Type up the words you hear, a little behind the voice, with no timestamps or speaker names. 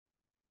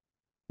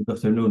Good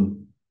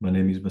afternoon. My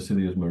name is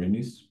Vasileios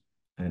Marinis,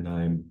 and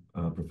I'm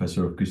a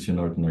professor of Christian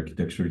art and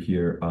architecture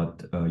here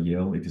at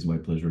Yale. It is my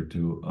pleasure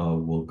to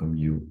welcome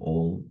you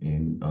all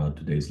in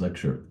today's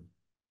lecture.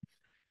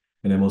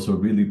 And I'm also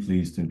really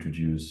pleased to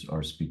introduce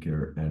our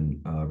speaker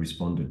and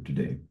respondent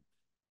today.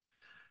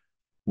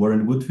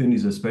 Warren Woodfin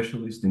is a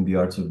specialist in the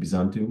arts of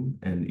Byzantium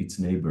and its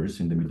neighbors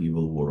in the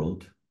medieval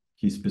world.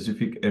 His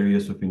specific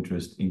areas of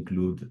interest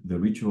include the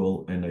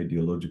ritual and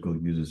ideological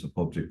uses of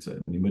objects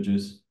and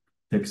images,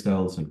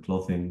 textiles and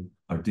clothing,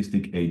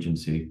 artistic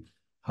agency,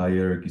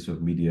 hierarchies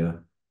of media,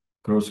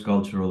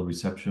 cross-cultural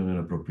reception and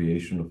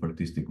appropriation of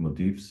artistic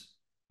motifs,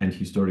 and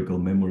historical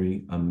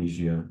memory,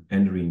 amnesia,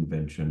 and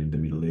reinvention in the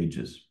Middle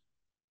Ages.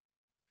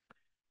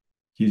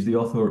 He is the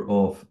author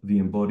of The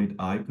Embodied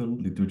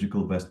Icon,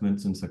 Liturgical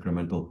Vestments and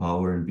Sacramental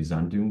Power in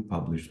Byzantium,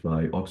 published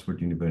by Oxford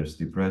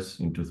University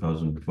Press in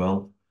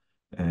 2012,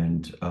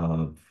 and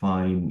a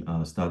fine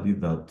study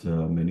that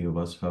many of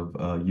us have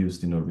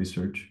used in our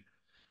research,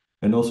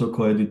 and also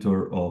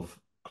co-editor of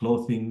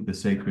Clothing, the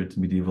Sacred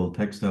Medieval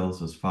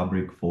Textiles as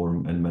Fabric,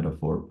 Form, and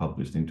Metaphor,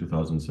 published in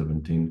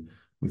 2017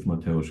 with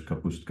Mateusz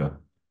Kapustka.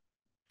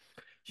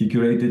 He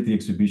curated the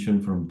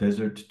exhibition From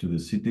Desert to the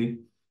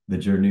City, The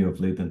Journey of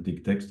Late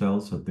Antique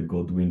Textiles at the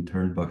Godwin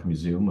Turnbach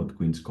Museum at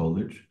Queen's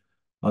College,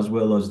 as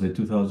well as the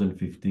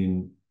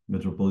 2015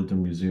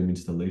 Metropolitan Museum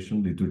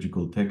installation,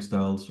 Liturgical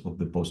Textiles of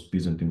the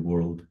Post-Byzantine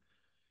World.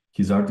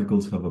 His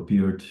articles have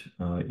appeared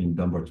in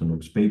Dumbarton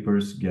Oaks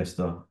Papers,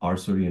 Gesta,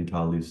 Ars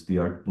Orientalis, The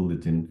Art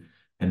Bulletin,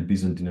 and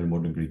Byzantine and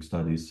Modern Greek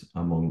Studies,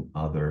 among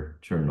other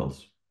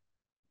journals.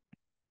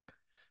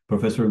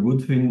 Professor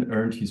Woodfin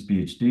earned his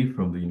PhD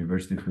from the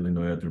University of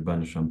Illinois at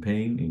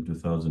Urbana-Champaign in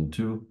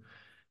 2002,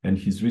 and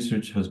his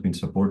research has been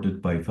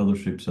supported by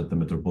fellowships at the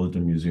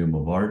Metropolitan Museum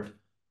of Art,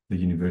 the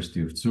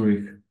University of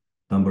Zurich,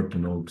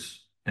 Dumbarton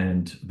Oaks,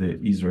 and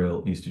the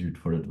Israel Institute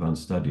for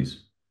Advanced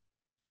Studies.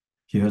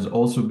 He has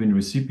also been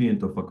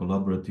recipient of a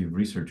collaborative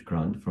research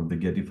grant from the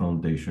Getty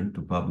Foundation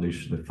to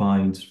publish the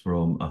finds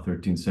from a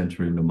 13th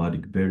century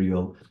nomadic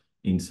burial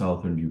in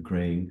southern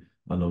Ukraine,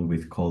 along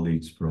with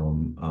colleagues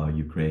from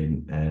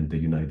Ukraine and the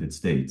United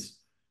States.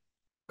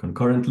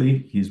 Concurrently,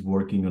 he's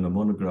working on a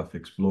monograph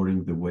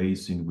exploring the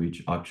ways in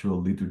which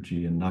actual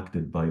liturgy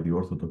enacted by the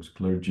Orthodox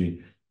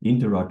clergy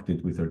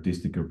interacted with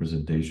artistic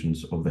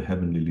representations of the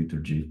heavenly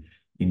liturgy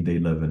in the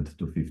 11th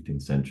to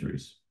 15th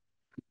centuries.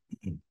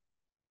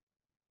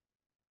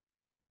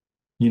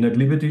 Nina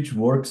Glibetić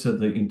works at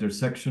the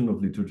intersection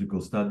of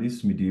liturgical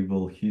studies,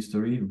 medieval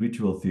history,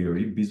 ritual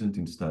theory,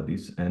 Byzantine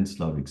studies, and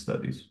Slavic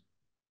studies.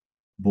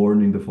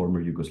 Born in the former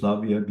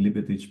Yugoslavia,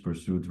 Glibetić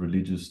pursued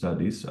religious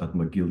studies at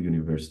McGill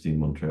University in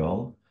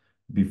Montreal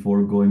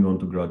before going on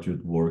to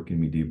graduate work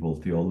in medieval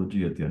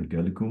theology at the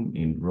Angelicum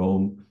in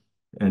Rome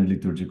and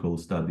liturgical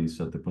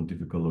studies at the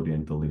Pontifical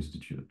Oriental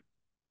Institute.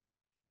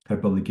 Her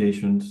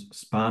publications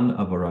span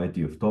a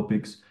variety of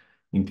topics,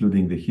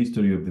 including the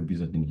history of the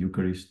Byzantine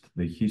Eucharist,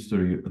 the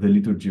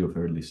liturgy of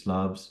early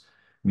Slavs,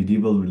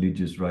 medieval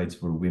religious rites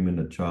for women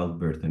at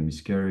childbirth and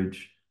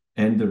miscarriage,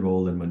 and the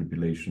role and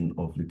manipulation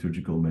of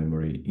liturgical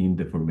memory in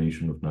the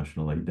formation of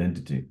national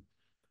identity.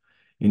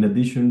 In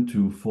addition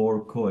to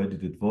 4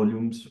 co-edited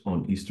volumes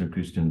on Eastern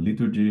Christian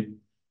liturgy,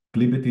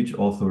 Glibetić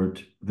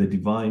authored The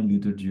Divine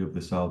Liturgy of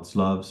the South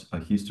Slavs, A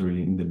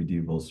History in the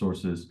Medieval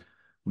Sources,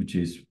 which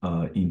is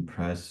in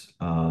press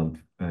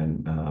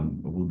and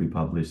will be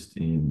published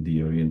in the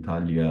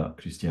Orientalia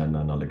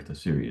Christiana Analecta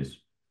series.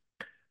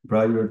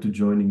 Prior to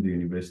joining the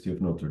University of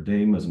Notre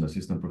Dame as an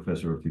assistant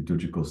professor of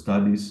liturgical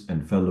studies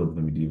and fellow of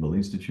the Medieval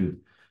Institute,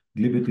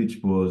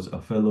 Glibetić was a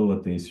fellow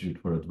at the Institute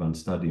for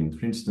Advanced Study in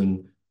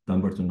Princeton,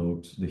 Dumbarton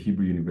Oaks, the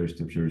Hebrew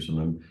University of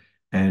Jerusalem,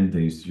 and the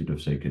Institute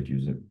of Sacred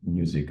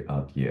Music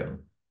at Yale.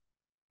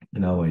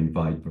 And now I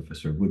invite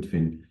Professor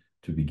Woodfin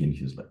to begin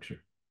his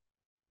lecture.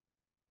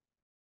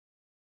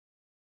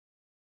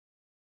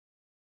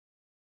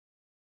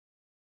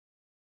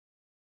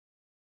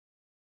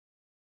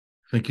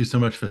 Thank you so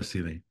much,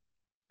 Vasily.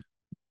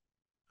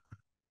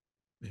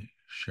 Let me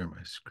share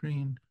my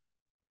screen.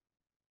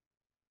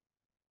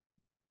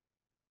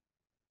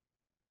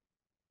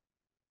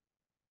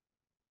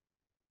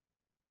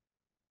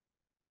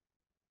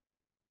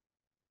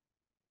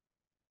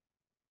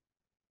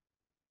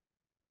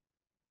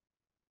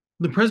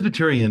 The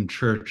Presbyterian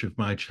church of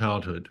my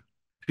childhood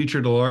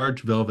featured a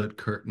large velvet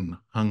curtain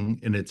hung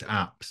in its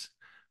apse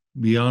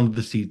beyond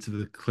the seats of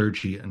the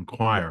clergy and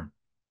choir.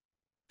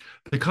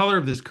 The color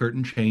of this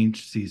curtain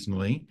changed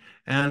seasonally,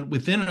 and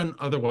within an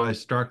otherwise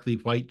starkly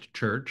white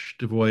church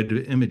devoid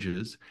of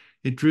images,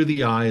 it drew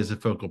the eye as a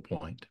focal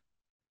point.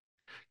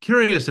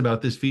 Curious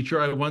about this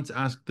feature, I once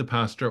asked the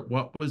pastor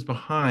what was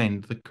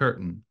behind the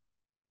curtain.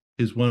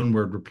 His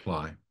one-word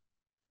reply,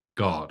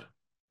 God.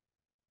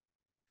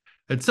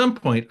 At some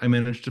point, I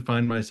managed to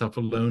find myself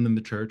alone in the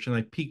church, and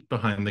I peeked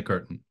behind the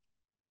curtain.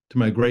 To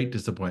my great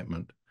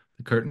disappointment,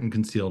 the curtain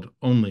concealed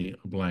only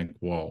a blank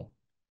wall.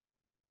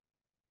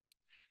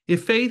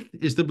 If faith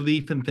is the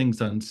belief in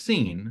things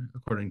unseen,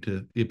 according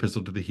to the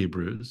Epistle to the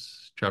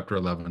Hebrews, chapter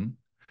 11,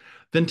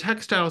 Then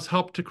textiles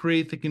help to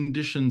create the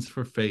conditions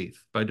for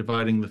faith by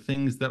dividing the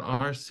things that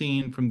are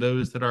seen from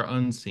those that are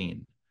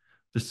unseen,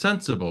 the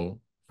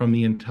sensible from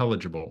the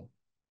intelligible.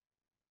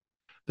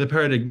 The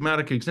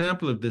paradigmatic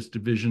example of this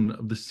division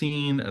of the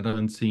seen and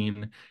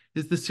unseen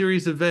is the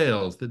series of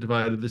veils that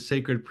divided the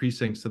sacred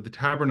precincts of the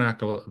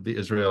tabernacle of the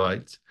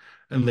Israelites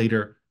and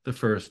later the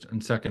first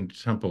and second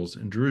temples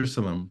in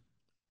Jerusalem.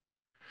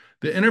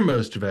 The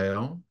innermost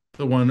veil,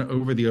 the one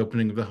over the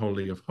opening of the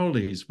Holy of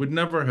Holies, would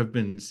never have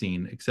been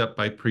seen except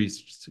by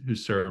priests who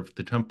served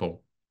the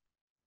temple.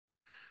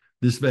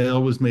 This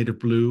veil was made of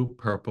blue,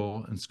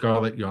 purple, and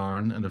scarlet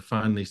yarn and of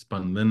finely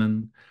spun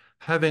linen,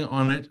 having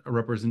on it a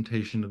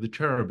representation of the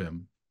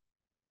cherubim.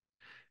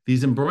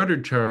 These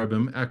embroidered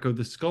cherubim echo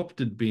the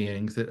sculpted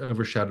beings that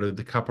overshadowed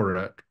the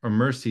kaparet, or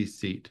mercy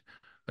seat,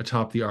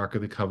 atop the Ark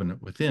of the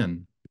Covenant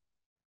within.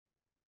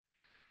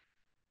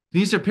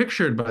 These are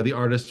pictured by the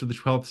artist of the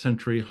 12th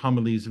century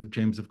homilies of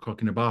James of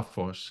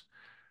Kokkinabafos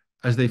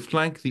as they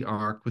flank the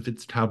ark with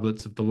its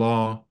tablets of the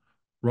law,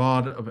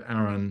 rod of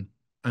Aaron,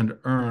 and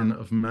urn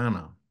of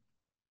manna.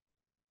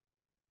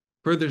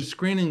 Further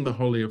screening the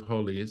Holy of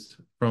Holies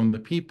from the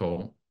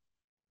people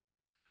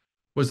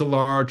was a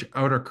large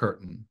outer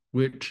curtain,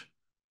 which,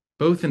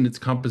 both in its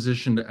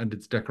composition and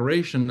its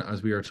decoration,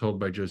 as we are told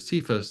by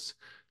Josephus,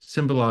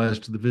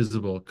 symbolized the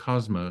visible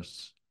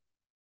cosmos.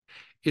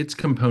 Its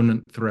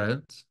component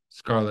threads,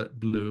 scarlet,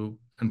 blue,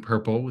 and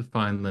purple with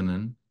fine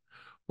linen,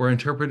 were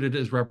interpreted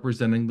as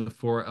representing the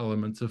four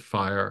elements of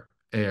fire,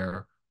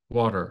 air,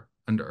 water,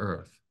 and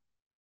earth.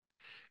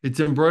 Its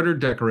embroidered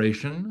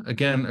decoration,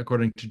 again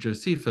according to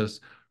Josephus,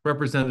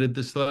 represented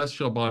the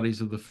celestial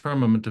bodies of the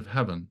firmament of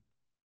heaven.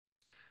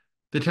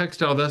 The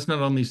textile thus not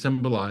only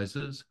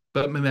symbolizes,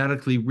 but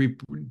mimetically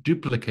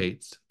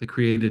duplicates the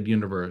created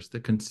universe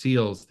that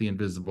conceals the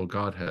invisible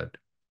Godhead.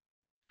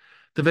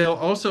 The veil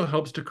also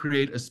helps to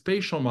create a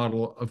spatial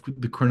model of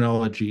the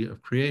chronology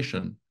of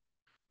creation.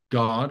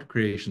 God,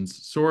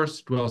 creation's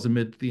source, dwells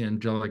amid the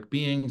angelic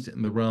beings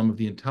in the realm of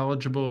the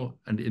intelligible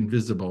and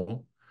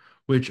invisible,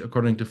 which,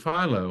 according to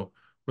Philo,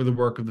 were the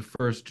work of the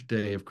first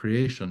day of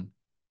creation.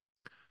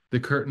 The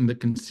curtain that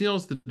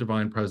conceals the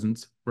divine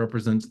presence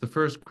represents the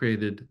first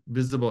created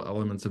visible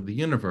elements of the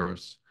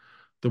universe,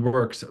 the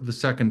works of the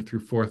second through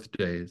fourth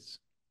days.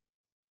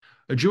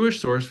 A Jewish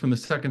source from the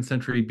 2nd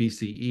century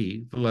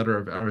BCE, the letter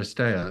of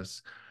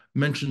Aristeas,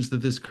 mentions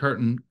that this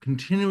curtain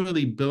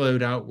continually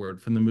billowed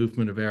outward from the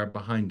movement of air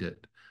behind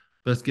it,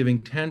 thus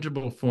giving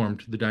tangible form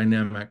to the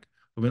dynamic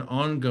of an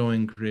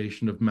ongoing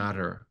creation of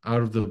matter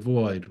out of the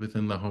void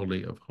within the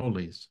Holy of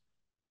Holies.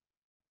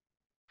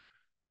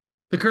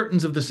 The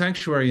curtains of the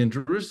sanctuary in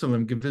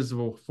Jerusalem give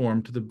visible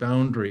form to the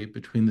boundary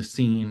between the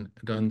seen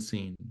and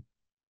unseen.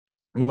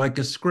 Like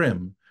a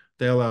scrim,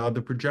 they allow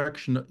the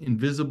projection in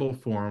visible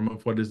form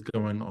of what is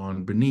going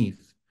on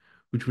beneath,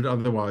 which would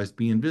otherwise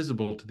be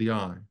invisible to the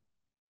eye.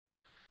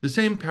 The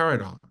same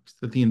paradox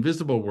that the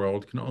invisible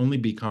world can only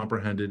be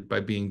comprehended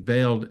by being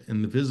veiled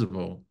in the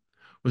visible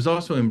was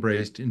also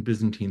embraced in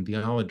Byzantine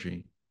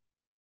theology.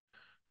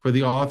 For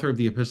the author of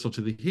the Epistle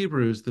to the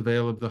Hebrews, the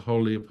veil of the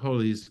Holy of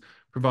Holies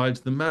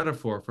provides the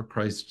metaphor for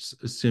Christ's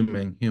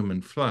assuming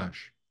human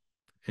flesh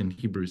in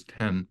Hebrews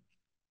 10,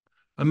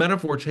 a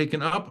metaphor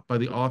taken up by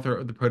the author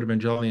of the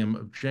Protevangelium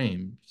of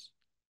James,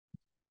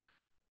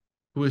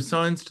 who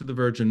assigns to the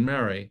Virgin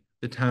Mary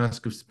the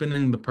task of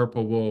spinning the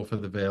purple wool for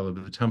the veil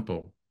of the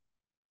temple.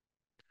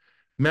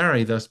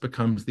 Mary thus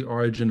becomes the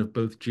origin of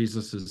both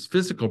Jesus's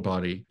physical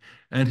body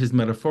and his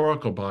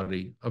metaphorical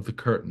body of the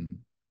curtain.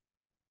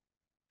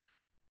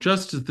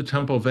 Just as the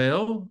temple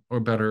veil, or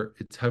better,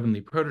 its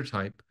heavenly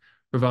prototype,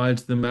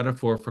 provides the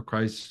metaphor for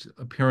Christ's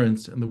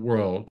appearance in the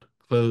world,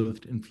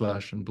 clothed in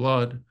flesh and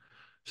blood,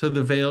 so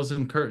the veils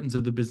and curtains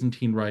of the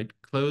Byzantine rite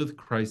clothe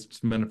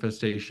Christ's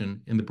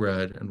manifestation in the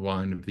bread and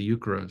wine of the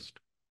Eucharist.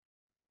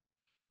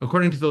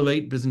 According to the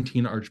late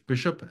Byzantine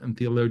Archbishop and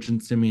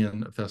theologian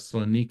Simeon of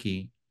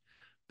Thessaloniki,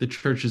 the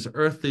Church's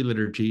earthly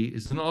liturgy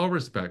is in all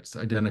respects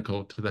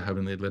identical to the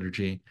heavenly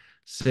liturgy,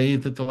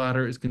 save that the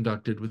latter is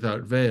conducted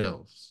without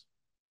veils.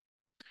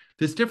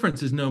 This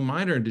difference is no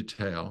minor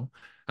detail,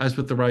 as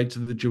with the rites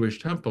of the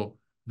Jewish temple,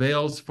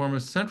 veils form a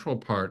central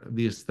part of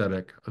the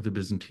aesthetic of the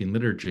Byzantine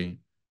liturgy.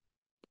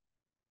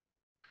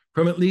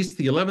 From at least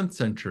the 11th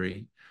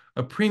century,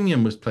 a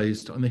premium was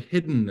placed on the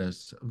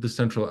hiddenness of the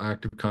central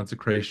act of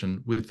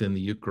consecration within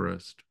the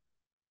Eucharist.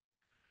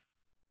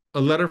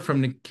 A letter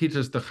from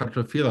Nikitas the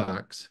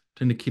Chartophylax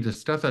to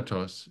Nikitas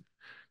Stethetos,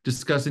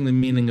 discussing the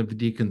meaning of the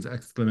deacon's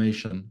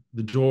exclamation,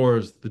 the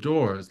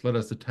doors, let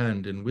us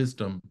attend in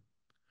wisdom,"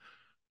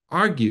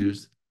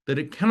 argues that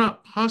it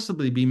cannot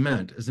possibly be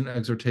meant as an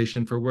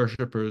exhortation for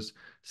worshippers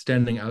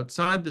standing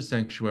outside the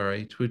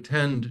sanctuary to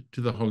attend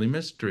to the holy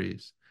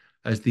mysteries,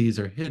 as these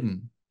are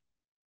hidden.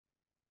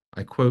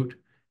 I quote,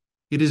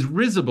 "It is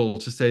risible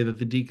to say that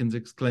the deacons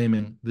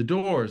exclaiming, the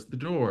doors,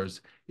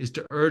 is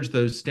to urge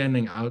those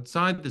standing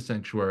outside the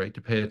sanctuary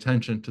to pay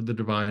attention to the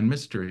divine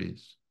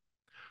mysteries.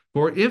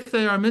 For if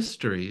they are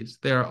mysteries,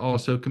 they are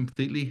also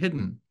completely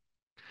hidden.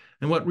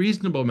 And what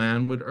reasonable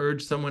man would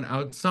urge someone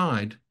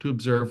outside to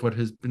observe what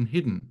has been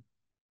hidden?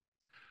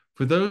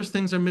 For those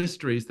things are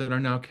mysteries that are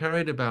now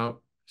carried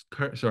out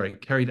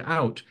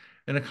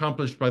and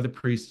accomplished by the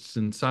priests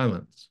in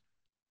silence.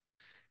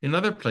 In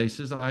other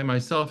places, I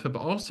myself have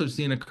also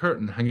seen a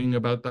curtain hanging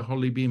about the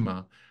holy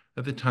bema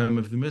at the time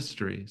of the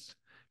mysteries,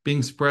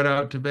 being spread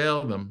out to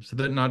veil them, so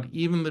that not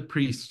even the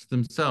priests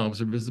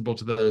themselves are visible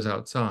to those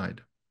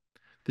outside.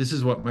 This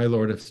is what my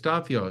Lord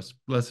Eustathios,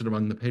 blessed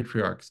among the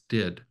patriarchs,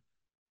 did.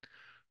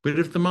 But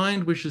if the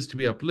mind wishes to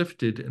be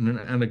uplifted in an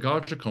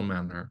anagogical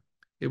manner,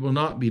 it will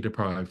not be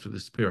deprived of the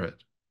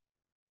spirit.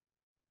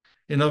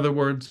 In other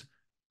words,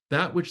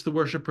 that which the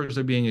worshippers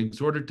are being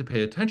exhorted to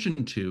pay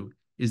attention to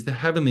is the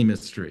heavenly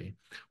mystery,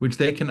 which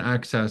they can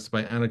access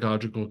by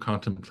anagogical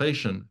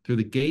contemplation through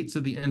the gates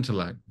of the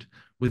intellect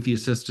with the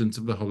assistance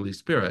of the Holy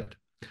Spirit,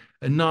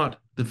 and not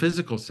the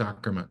physical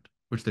sacrament,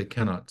 which they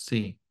cannot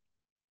see.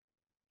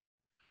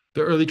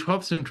 The early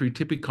 12th century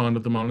typicon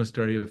of the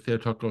monastery of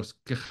Theotokos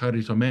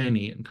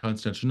Kecharitomeni in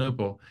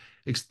Constantinople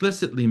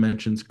explicitly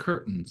mentions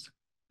curtains,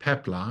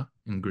 pepla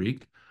in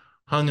Greek,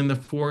 hung in the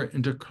 4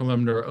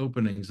 intercolumnar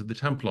openings of the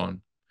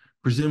templon,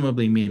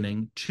 presumably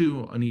meaning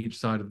 2 on each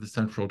side of the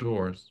central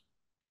doors.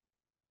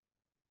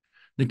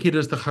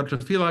 Nikitas the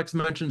Chartophylax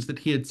mentions that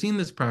he had seen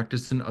this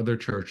practice in other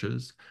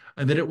churches,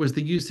 and that it was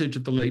the usage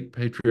of the late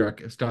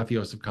Patriarch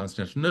Eustathios of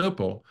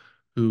Constantinople,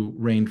 who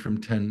reigned from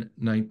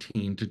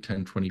 1019 to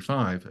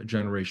 1025, a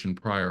generation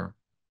prior.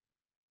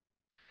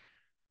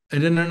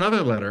 And in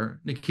another letter,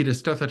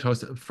 Nikitas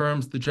Stethetos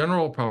affirms the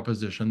general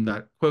proposition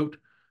that, quote,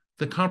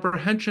 the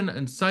comprehension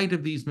and sight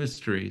of these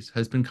mysteries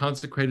has been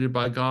consecrated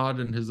by God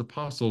and his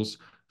apostles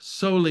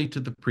solely to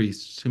the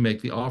priests who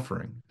make the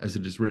offering, as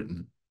it is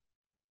written.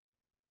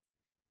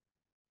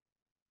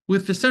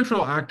 With the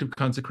central act of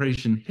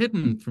consecration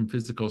hidden from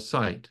physical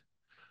sight,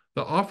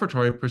 the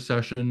offertory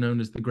procession known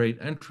as the Great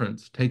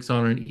Entrance takes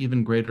on an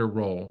even greater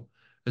role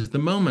as the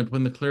moment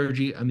when the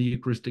clergy and the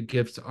Eucharistic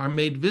gifts are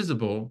made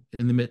visible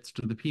in the midst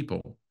of the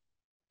people.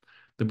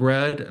 The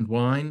bread and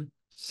wine,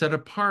 set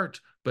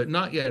apart but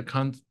not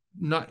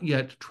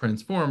yet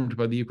transformed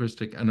by the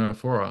Eucharistic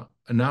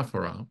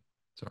anaphora,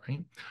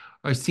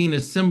 are seen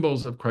as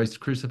symbols of Christ's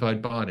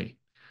crucified body,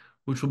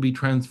 which will be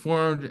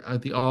transformed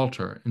at the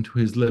altar into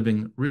his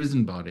living,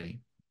 risen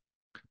body.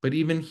 But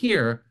even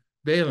here,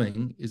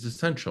 veiling is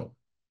essential.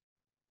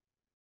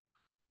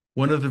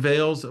 One of the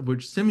veils of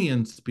which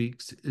Simeon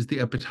speaks is the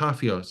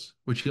epitaphios,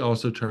 which he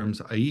also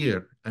terms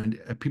air and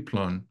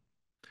epiplon,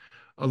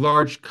 a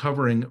large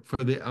covering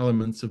for the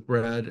elements of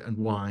bread and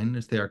wine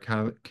as they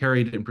are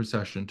carried in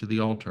procession to the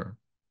altar.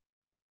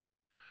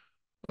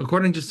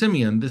 According to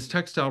Simeon, this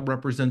textile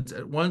represents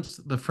at once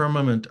the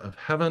firmament of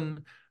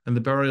heaven and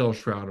the burial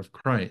shroud of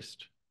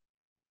Christ.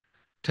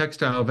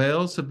 Textile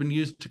veils have been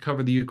used to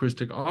cover the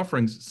Eucharistic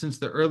offerings since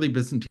the early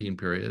Byzantine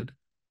period.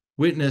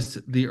 Witness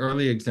the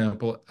early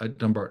example at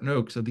Dumbarton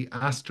Oaks of the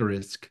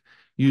asterisk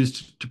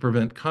used to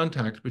prevent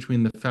contact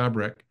between the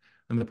fabric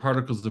and the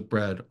particles of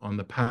bread on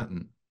the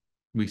paten.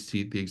 We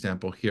see the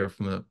example here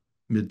from the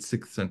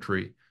mid-6th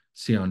century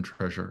Sion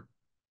treasure.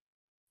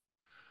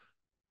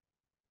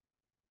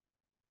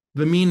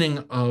 The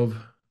meaning of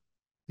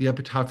the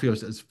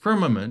epitaphios as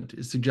firmament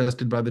is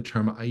suggested by the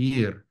term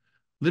air,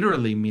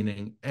 literally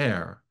meaning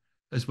air,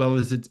 as well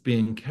as its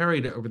being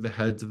carried over the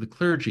heads of the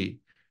clergy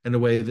in a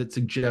way that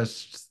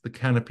suggests the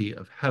canopy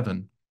of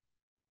heaven.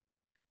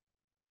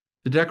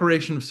 The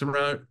decoration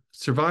of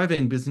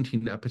surviving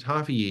Byzantine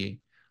epitaphii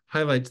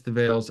highlights the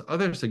veil's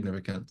other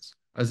significance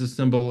as a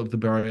symbol of the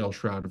burial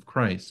shroud of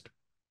Christ.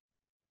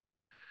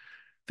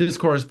 This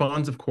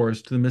corresponds, of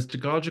course, to the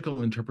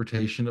mystagogical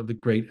interpretation of the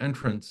Great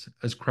Entrance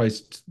as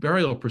Christ's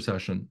burial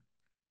procession,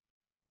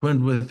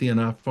 joined with the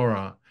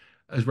anaphora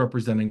as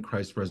representing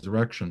Christ's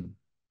resurrection.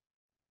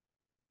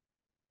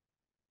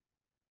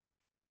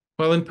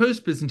 While in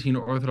post-Byzantine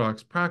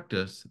Orthodox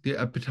practice, the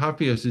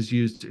epitaphios is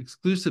used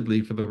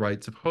exclusively for the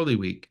rites of Holy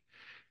Week,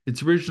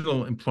 its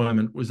original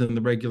employment was in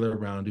the regular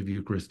round of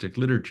Eucharistic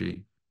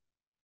liturgy.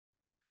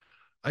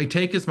 I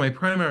take as my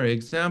primary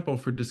example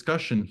for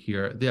discussion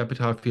here the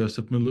epitaphios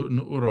of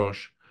Milutin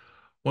Uroš,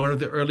 one of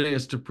the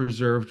earliest of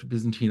preserved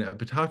Byzantine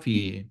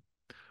epitaphii,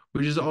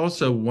 which is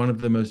also one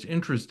of the most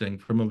interesting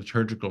from a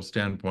liturgical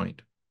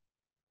standpoint.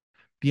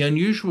 The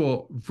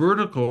unusual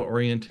vertical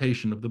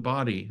orientation of the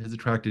body has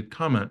attracted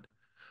comment,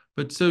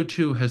 but so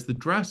too has the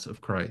dress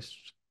of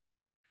Christ.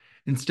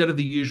 Instead of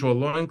the usual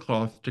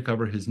loincloth to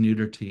cover his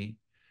nudity,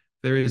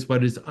 there is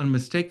what is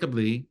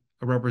unmistakably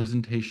a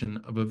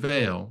representation of a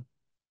veil.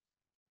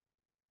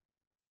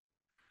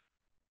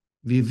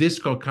 The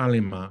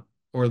viskokalima,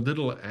 or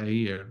little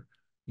air,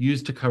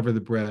 used to cover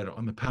the bread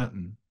on the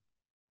paten.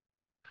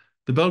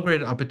 The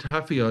Belgrade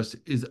epitaphios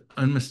is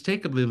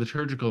unmistakably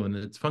liturgical in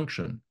its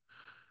function,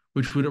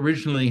 which would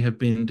originally have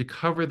been to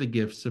cover the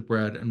gifts of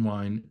bread and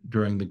wine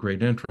during the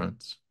Great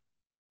Entrance.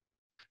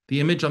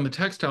 The image on the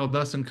textile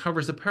thus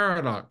uncovers a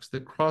paradox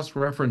that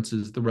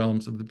cross-references the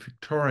realms of the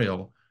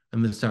pictorial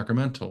and the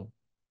sacramental.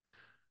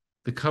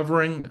 The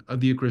covering of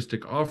the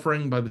Eucharistic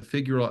offering by the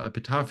figural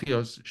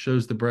epitaphios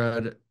shows the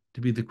bread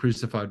to be the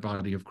crucified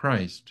body of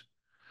Christ,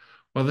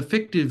 while the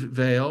fictive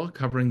veil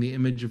covering the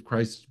image of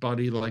Christ's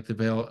body, like the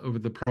veil over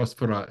the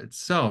prosphora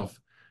itself,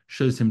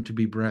 shows him to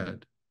be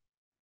bread.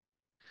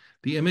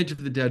 The image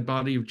of the dead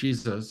body of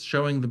Jesus,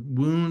 showing the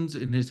wounds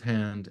in his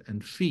hand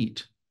and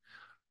feet,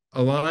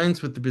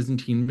 aligns with the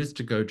Byzantine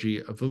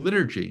mystagogy of the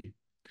liturgy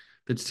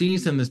that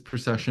sees in this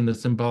procession a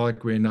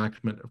symbolic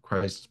reenactment of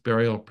Christ's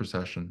burial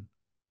procession.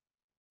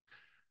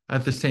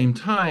 At the same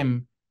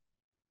time,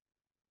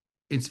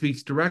 it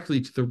speaks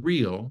directly to the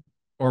real,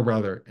 or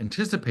rather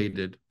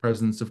anticipated,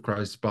 presence of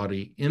Christ's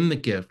body in the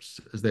gifts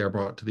as they are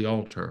brought to the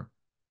altar.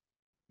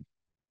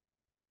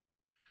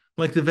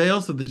 Like the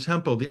veils of the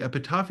temple, the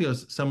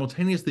epitaphios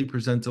simultaneously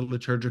presents a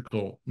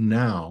liturgical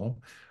now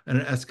and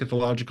an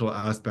eschatological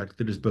aspect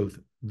that is both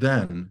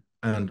then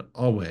and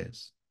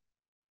always.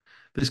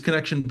 This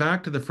connection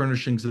back to the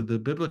furnishings of the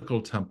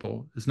biblical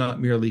temple is not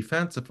merely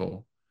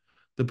fanciful.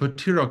 The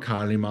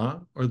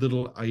Potirokalima, or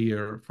little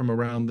Air, from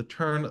around the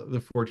turn of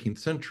the 14th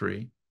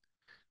century,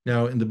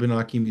 now in the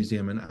Benaki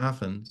Museum in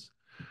Athens,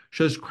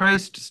 shows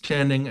Christ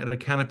standing at a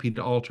canopied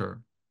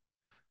altar.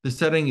 The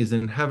setting is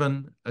in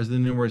heaven, as the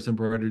numerous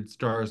embroidered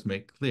stars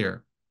make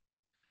clear.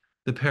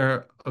 The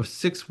pair of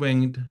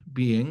six-winged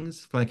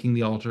beings flanking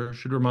the altar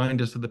should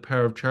remind us of the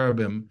pair of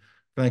cherubim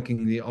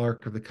flanking the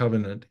Ark of the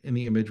Covenant in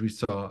the image we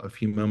saw a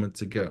few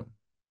moments ago.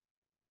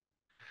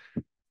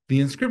 The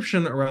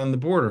inscription around the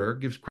border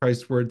gives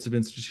Christ's words of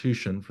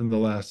institution from the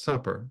Last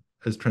Supper,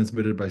 as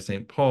transmitted by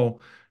St.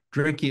 Paul,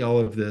 "Drink ye all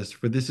of this,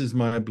 for this is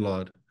my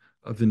blood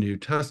of the New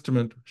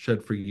Testament,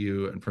 shed for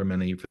you and for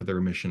many for the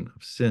remission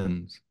of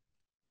sins."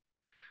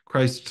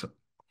 Christ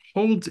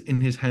holds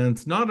in his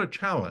hands not a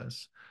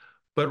chalice,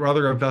 but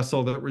rather a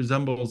vessel that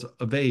resembles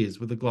a vase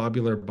with a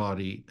globular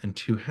body and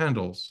two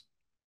handles.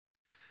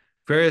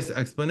 Various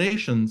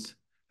explanations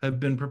have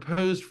been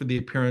proposed for the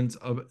appearance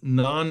of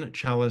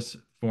non-chalice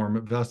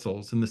form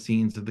vessels in the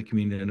scenes of the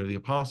communion of the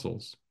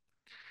apostles.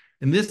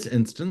 In this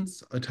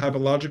instance, a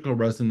typological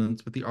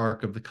resonance with the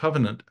Ark of the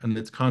Covenant and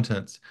its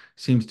contents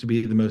seems to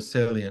be the most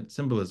salient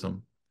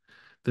symbolism.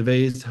 The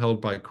vase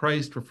held by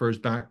Christ refers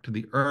back to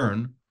the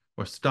urn,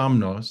 or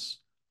stamnos,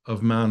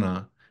 of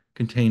manna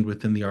contained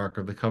within the Ark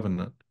of the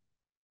Covenant.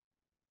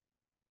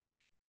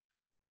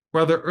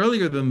 Rather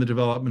earlier than the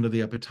development of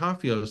the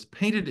epitaphios,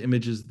 painted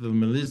images of the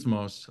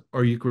melismos,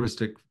 or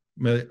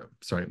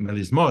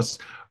melismos,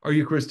 or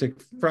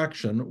Eucharistic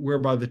fraction, were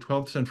by the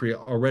 12th century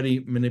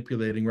already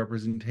manipulating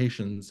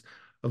representations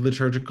of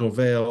liturgical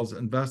veils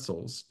and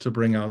vessels to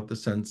bring out the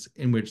sense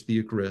in which the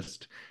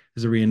Eucharist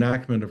is a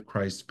reenactment of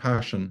Christ's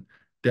passion,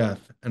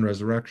 death, and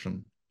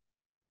resurrection.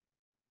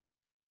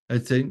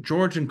 At St.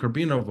 George in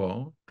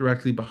Corbinovo,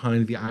 directly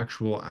behind the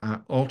actual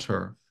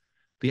altar,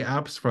 the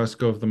apse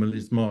fresco of the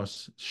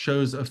melismos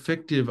shows a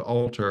fictive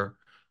altar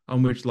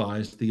on which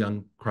lies the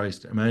young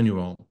Christ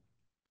Emmanuel.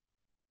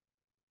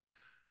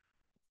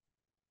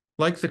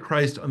 Like the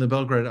Christ on the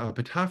Belgrade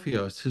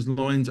epitaphios, his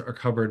loins are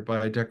covered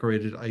by a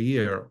decorated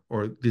air,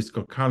 or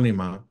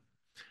diskokalima,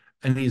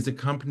 and he is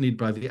accompanied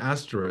by the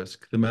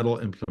asterisk, the metal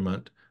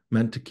implement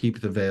meant to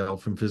keep the veil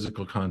from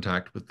physical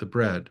contact with the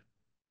bread.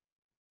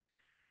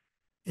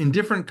 In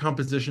different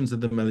compositions of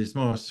the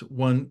melismos,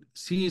 one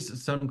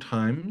sees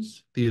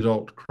sometimes the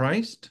adult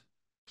Christ,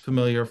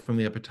 familiar from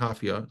the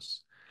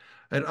epitaphios,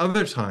 at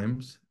other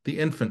times the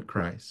infant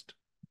Christ.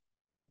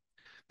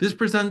 This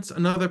presents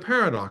another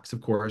paradox,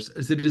 of course,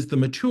 as it is the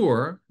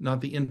mature,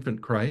 not the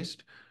infant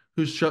Christ,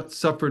 who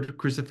suffered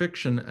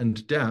crucifixion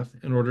and death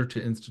in order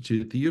to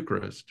institute the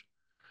Eucharist.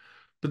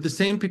 But the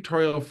same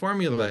pictorial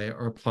formulae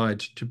are applied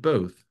to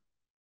both.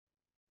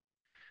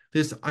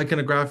 This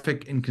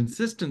iconographic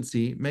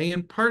inconsistency may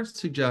in part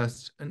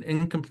suggest an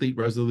incomplete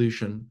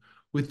resolution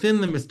within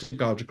the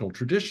mystagogical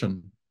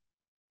tradition.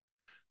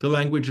 The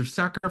language of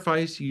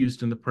sacrifice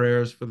used in the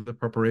prayers for the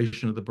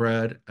preparation of the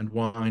bread and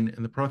wine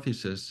in the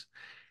prothesis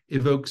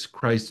evokes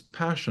Christ's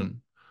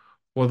passion,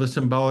 while the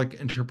symbolic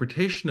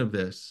interpretation of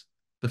this,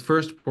 the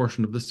first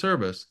portion of the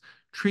service,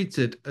 treats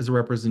it as a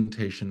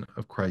representation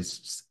of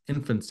Christ's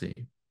infancy.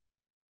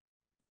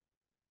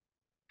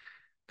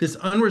 This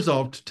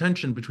unresolved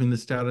tension between the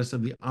status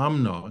of the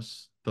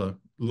amnos, the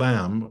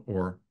lamb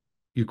or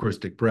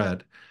Eucharistic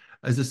bread,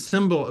 as a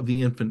symbol of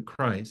the infant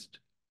Christ,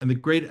 and the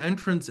great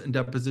entrance and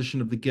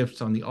deposition of the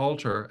gifts on the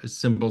altar as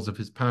symbols of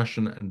his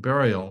passion and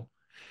burial,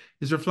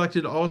 is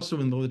reflected also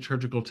in the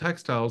liturgical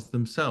textiles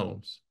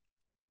themselves.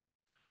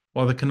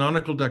 While the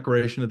canonical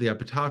decoration of the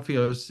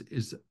epitaphios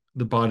is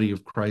the body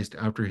of Christ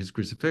after his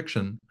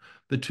crucifixion,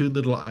 the two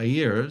little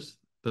airs,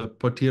 the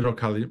potiro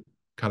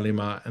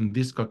kalima and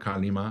disko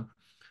kalima,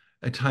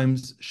 at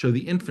times show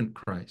the infant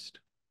Christ.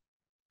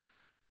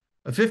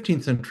 A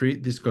 15th century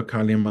disko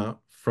kalima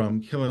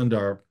from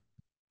Hilandar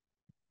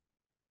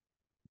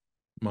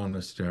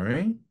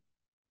Monastery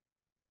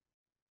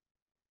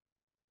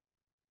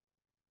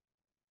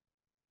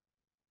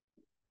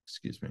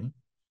excuse me,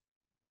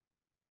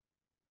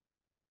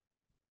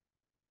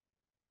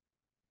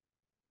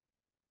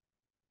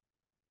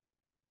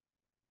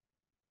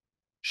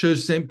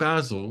 shows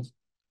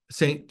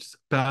Saints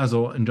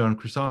Basil and John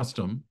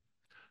Chrysostom,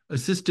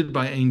 assisted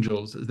by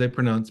angels as they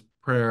pronounce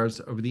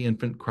prayers over the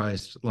infant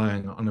Christ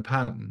lying on a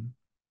paten.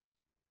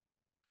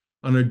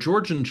 On a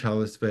Georgian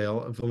chalice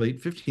veil of the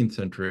late 15th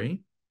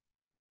century,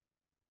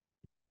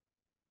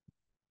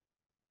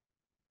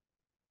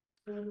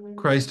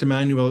 Christ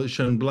Emmanuel is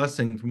shown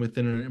blessing from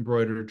within an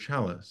embroidered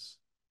chalice.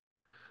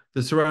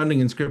 The surrounding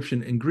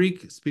inscription in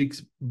Greek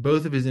speaks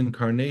both of his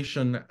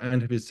incarnation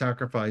and of his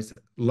sacrifice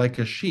like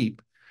a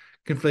sheep,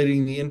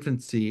 conflating the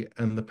infancy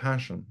and the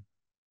passion.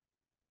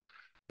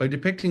 By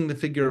depicting the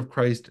figure of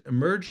Christ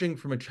emerging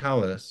from a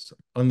chalice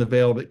on the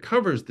veil that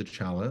covers the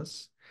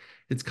chalice,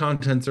 its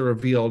contents are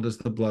revealed as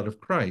the blood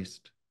of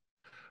Christ.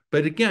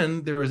 But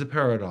again, there is a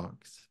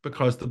paradox,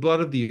 because the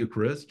blood of the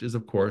Eucharist is,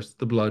 of course,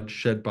 the blood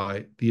shed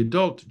by the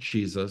adult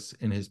Jesus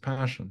in his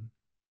passion.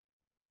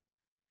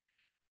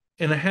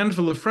 In a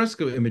handful of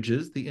fresco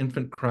images, the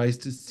infant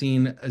Christ is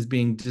seen as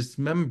being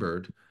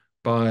dismembered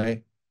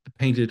by the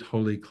painted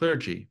holy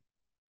clergy.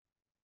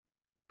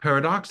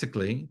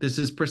 Paradoxically, this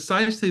is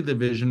precisely the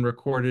vision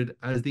recorded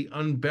as the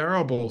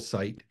unbearable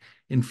sight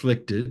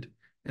inflicted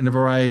in a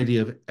variety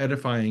of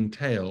edifying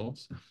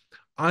tales,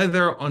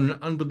 either on an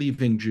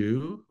unbelieving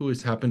Jew who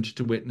has happened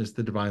to witness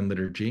the divine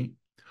liturgy,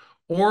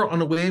 or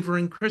on a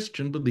wavering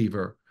Christian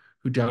believer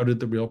who doubted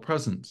the real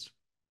presence.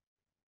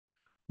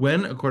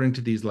 When, according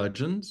to these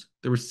legends,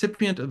 the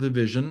recipient of the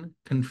vision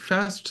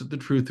confessed the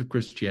truth of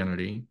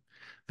Christianity,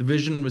 the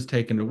vision was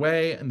taken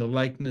away and the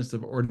likeness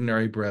of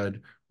ordinary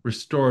bread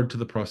restored to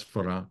the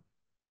prosphora.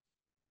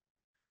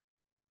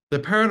 The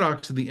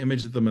paradox of the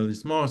image of the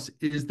melismos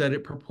is that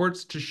it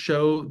purports to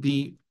show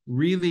the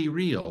really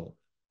real,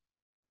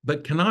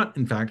 but cannot,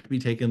 in fact, be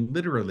taken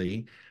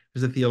literally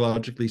as a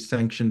theologically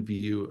sanctioned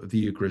view of the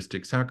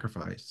Eucharistic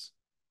sacrifice.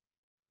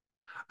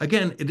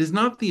 Again, it is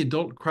not the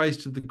adult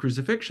Christ of the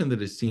crucifixion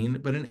that is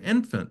seen, but an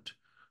infant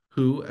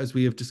who, as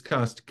we have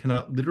discussed,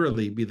 cannot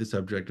literally be the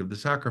subject of the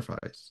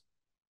sacrifice.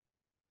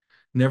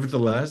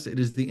 Nevertheless, it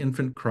is the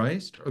infant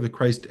Christ, or the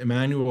Christ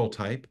Emmanuel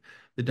type,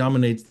 that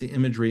dominates the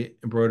imagery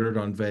embroidered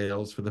on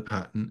veils for the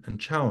paten and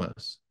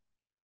chalice.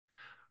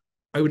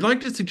 I would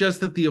like to suggest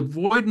that the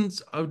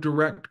avoidance of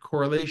direct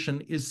correlation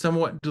is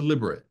somewhat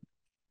deliberate.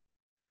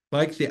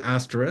 Like the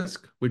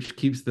asterisk, which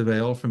keeps the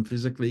veil from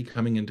physically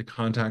coming into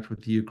contact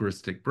with the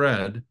Eucharistic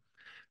bread,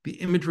 the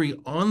imagery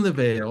on the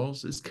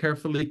veils is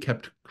carefully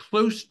kept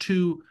close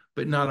to,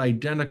 but not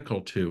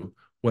identical to,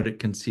 what it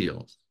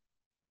conceals.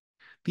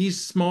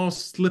 These small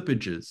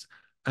slippages,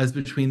 as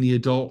between the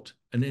adult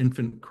and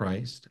infant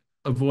Christ,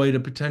 avoid a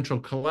potential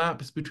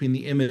collapse between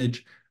the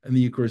image and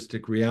the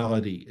Eucharistic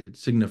reality it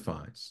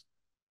signifies.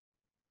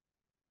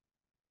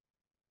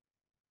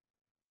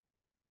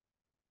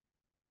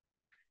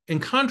 In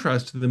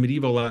contrast to the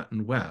medieval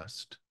Latin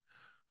West,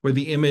 where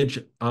the image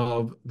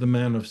of the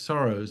Man of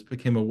Sorrows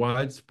became a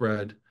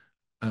widespread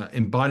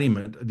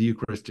embodiment of the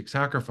Eucharistic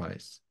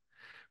sacrifice,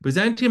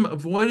 Byzantium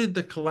avoided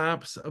the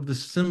collapse of the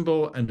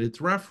symbol and its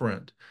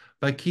referent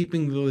by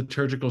keeping the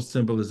liturgical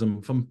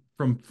symbolism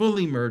from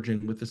fully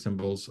merging with the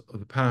symbols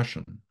of the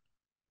Passion.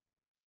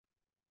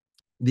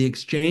 The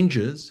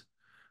exchanges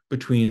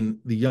between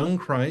the young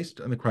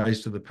Christ and the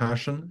Christ of the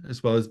Passion,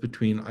 as well as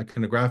between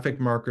iconographic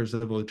markers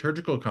of the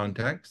liturgical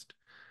context,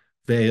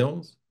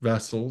 veils,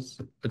 vessels,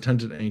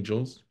 attendant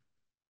angels,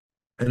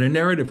 and a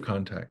narrative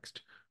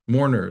context,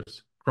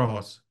 mourners,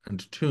 cross,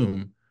 and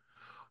tomb,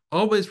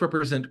 always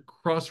represent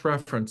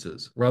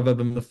cross-references rather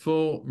than the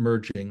full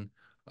merging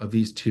of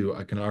these two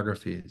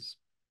iconographies.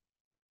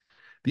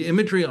 The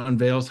imagery on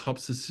veils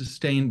helps to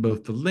sustain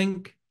both the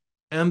link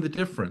and the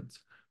difference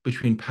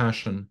between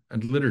Passion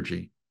and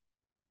liturgy.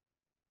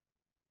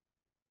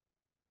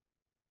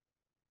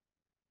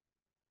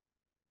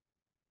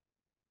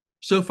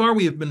 So far,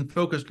 we have been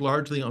focused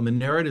largely on the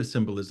narrative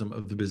symbolism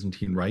of the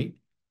Byzantine Rite,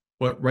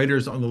 what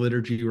writers on the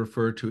liturgy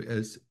refer to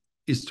as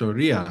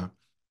historia,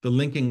 the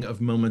linking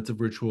of moments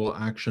of ritual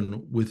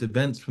action with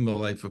events from the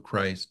life of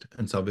Christ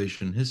and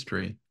salvation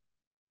history.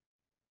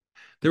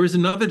 There is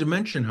another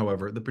dimension,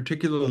 however, that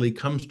particularly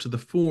comes to the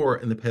fore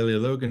in the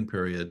Paleologan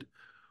period,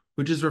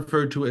 which is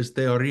referred to as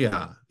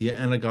theoria, the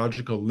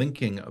anagogical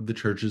linking of the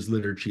Church's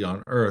liturgy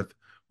on earth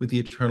with the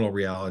eternal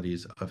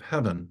realities of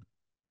heaven.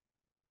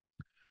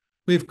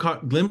 We have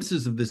caught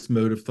glimpses of this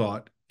mode of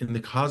thought in the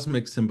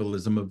cosmic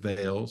symbolism of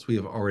veils we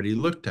have already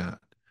looked at.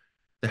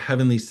 The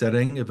heavenly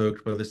setting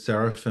evoked by the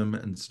seraphim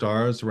and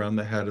stars around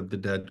the head of the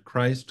dead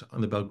Christ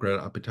on the Belgrade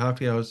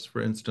Epitaphios,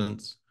 for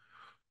instance,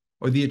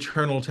 or the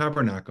eternal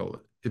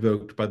tabernacle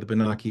evoked by the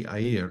Benaki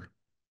Air.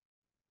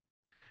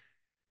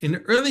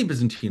 In early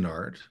Byzantine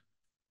art,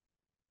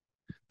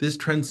 this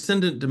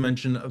transcendent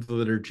dimension of the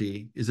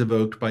liturgy is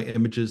evoked by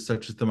images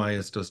such as the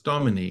Majestas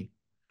Domini,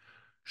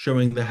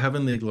 showing the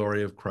heavenly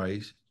glory of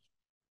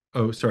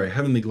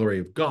heavenly glory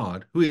of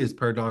God, who is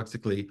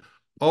paradoxically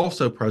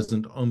also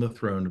present on the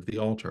throne of the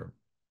altar.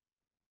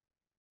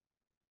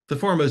 The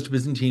foremost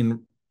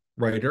Byzantine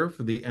writer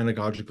for the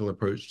anagogical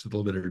approach to the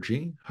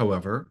liturgy,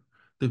 however,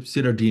 the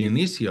Pseudo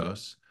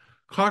Dionysios,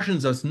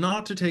 cautions us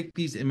not to take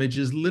these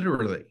images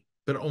literally,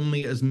 but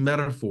only as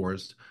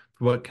metaphors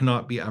for what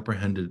cannot be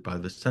apprehended by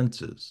the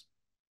senses.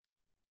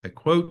 I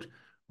quote,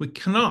 "We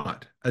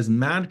cannot, as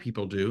mad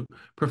people do,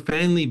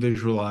 profanely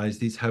visualize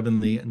these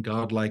heavenly and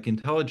godlike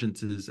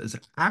intelligences as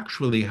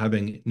actually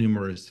having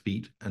numerous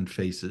feet and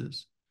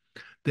faces.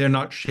 They are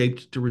not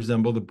shaped to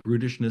resemble the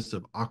brutishness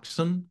of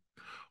oxen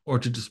or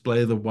to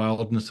display the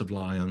wildness of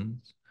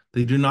lions.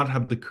 They do not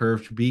have the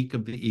curved beak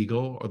of the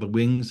eagle or the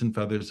wings and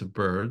feathers of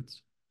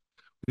birds.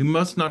 We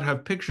must not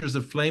have pictures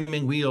of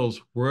flaming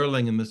wheels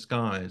whirling in the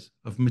skies,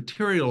 of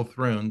material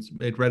thrones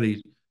made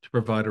ready to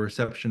provide a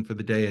reception for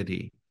the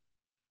deity,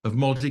 of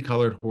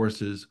multicolored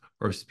horses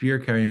or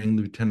spear-carrying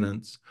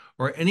lieutenants,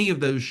 or any of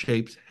those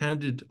shapes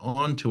handed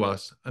on to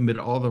us amid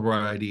all the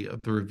variety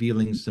of the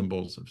revealing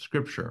symbols of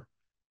Scripture.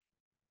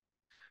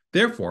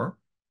 Therefore,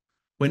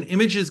 when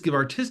images give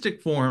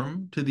artistic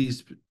form to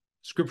these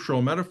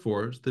scriptural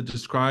metaphors that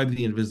describe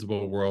the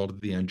invisible world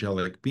of the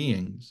angelic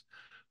beings,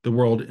 the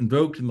world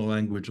invoked in the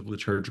language of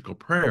liturgical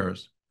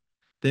prayers,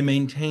 they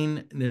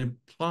maintain an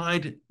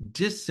implied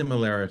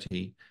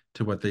dissimilarity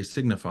to what they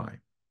signify.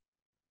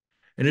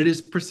 And it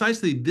is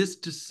precisely this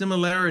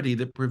dissimilarity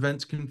that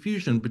prevents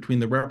confusion between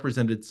the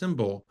represented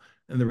symbol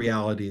and the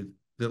reality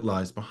that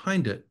lies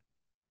behind it.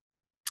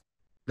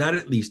 That,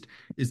 at least,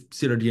 is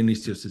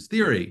Dionysios'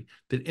 theory,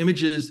 that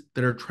images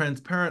that are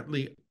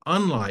transparently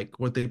unlike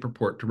what they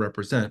purport to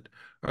represent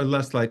are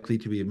less likely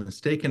to be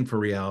mistaken for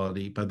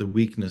reality by the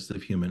weakness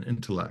of human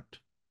intellect.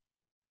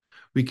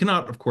 We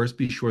cannot, of course,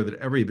 be sure that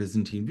every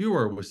Byzantine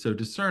viewer was so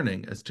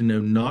discerning as to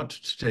know not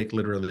to take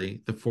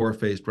literally the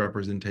four-faced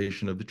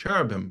representation of the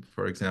cherubim,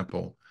 for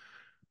example,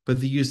 but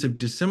the use of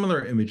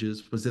dissimilar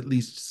images was at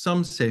least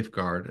some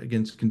safeguard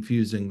against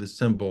confusing the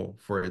symbol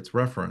for its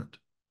referent.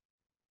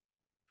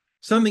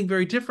 Something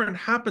very different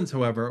happens,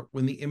 however,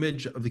 when the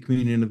image of the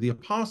communion of the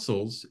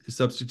apostles is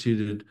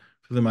substituted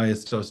for the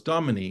Majestas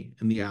Domini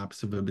in the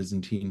apse of a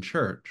Byzantine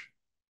church.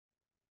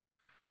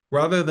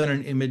 Rather than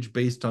an image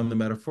based on the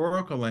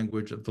metaphorical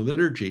language of the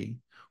liturgy,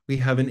 we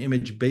have an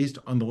image based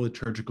on the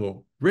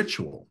liturgical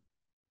ritual.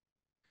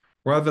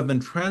 Rather than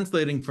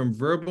translating from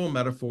verbal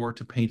metaphor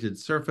to painted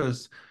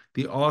surface,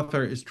 the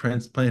artist is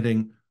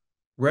transplanting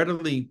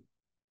readily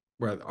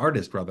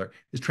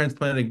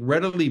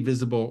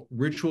visible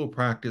ritual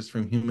practice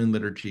from human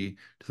liturgy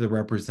to the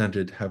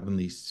represented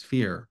heavenly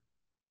sphere.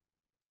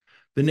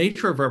 The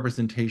nature of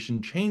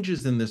representation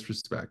changes in this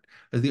respect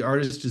as the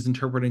artist is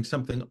interpreting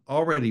something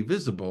already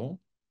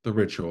visible, the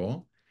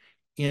ritual,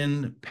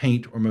 in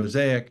paint or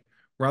mosaic,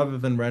 rather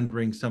than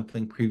rendering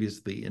something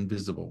previously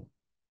invisible.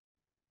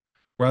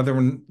 Rather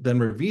than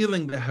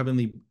revealing the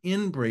heavenly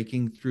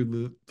inbreaking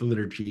through the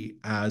liturgy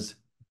as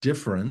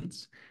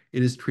difference,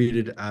 it is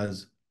treated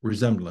as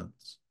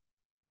resemblance.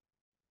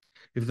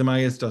 If the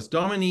Majestas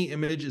Domini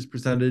image is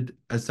presented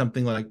as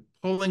something like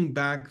pulling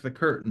back the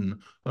curtain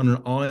on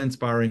an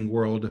awe-inspiring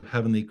world of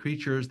heavenly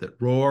creatures that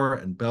roar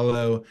and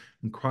bellow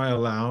and cry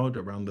aloud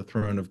around the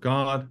throne of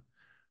God,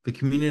 the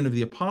communion of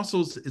the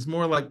apostles is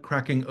more like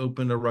cracking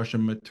open a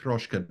Russian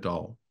Matryoshka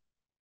doll.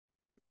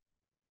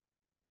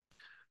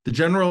 The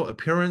general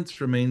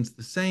appearance remains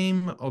the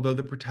same, although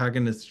the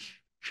protagonists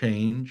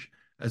change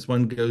as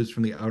one goes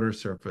from the outer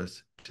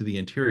surface to the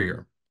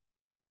interior.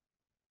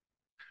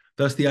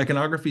 Thus, the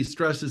iconography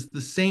stresses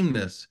the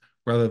sameness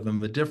rather than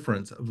the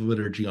difference of the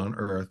liturgy on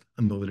earth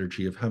and the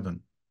liturgy of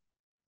heaven.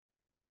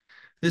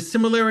 This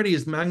similarity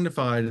is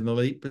magnified in the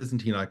late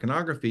Byzantine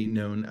iconography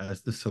known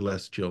as the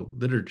celestial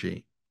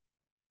liturgy.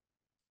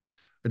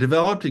 A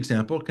developed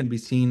example can be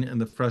seen in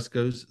the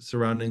frescoes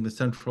surrounding the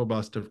central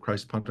bust of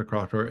Christ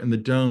Pantocrator in the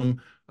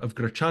dome of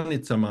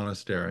Gračanica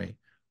Monastery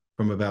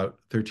from about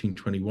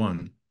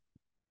 1321.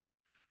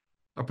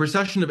 A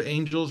procession of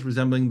angels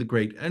resembling the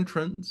great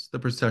entrance, the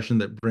procession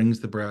that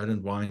brings the bread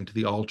and wine to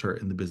the altar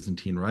in the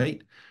Byzantine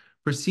rite,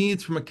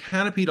 proceeds from a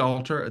canopied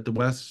altar at the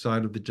west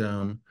side of the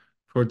dome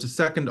towards a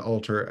second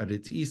altar at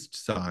its east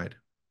side.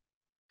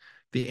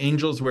 The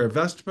angels wear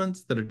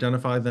vestments that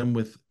identify them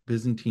with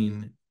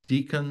Byzantine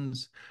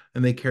deacons,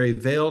 and they carry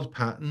veiled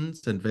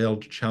patens and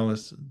veiled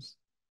chalices.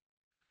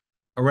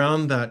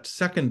 Around that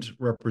second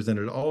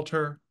represented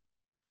altar,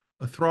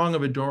 a throng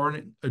of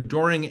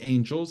adoring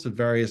angels of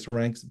various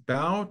ranks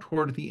bow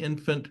toward the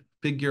infant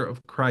figure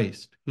of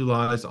Christ, who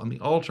lies on the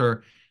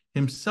altar,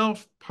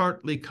 himself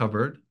partly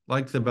covered,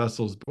 like the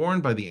vessels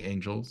borne by the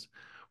angels,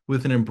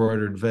 with an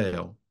embroidered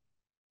veil.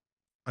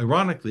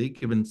 Ironically,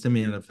 given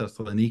Simeon of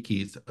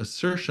Thessaloniki's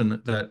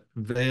assertion that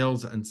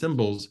veils and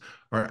symbols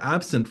are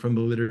absent from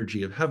the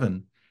liturgy of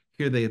heaven,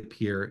 here they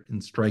appear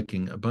in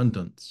striking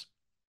abundance.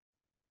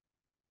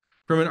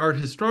 From an art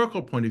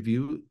historical point of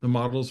view, the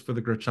models for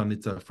the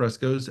Gračanica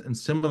frescoes and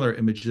similar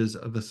images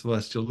of the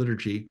celestial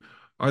liturgy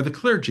are the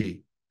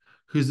clergy,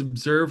 whose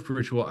observed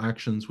ritual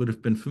actions would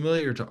have been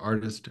familiar to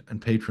artist and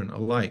patron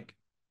alike.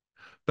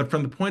 But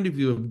from the point of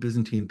view of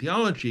Byzantine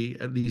theology,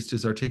 at least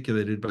as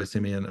articulated by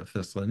Simeon of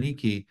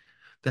Thessaloniki,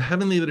 the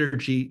heavenly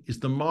liturgy is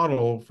the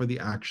model for the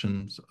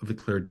actions of the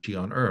clergy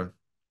on earth.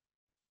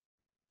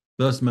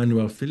 Thus,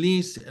 Manuel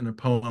Feliz, in a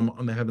poem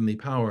on the heavenly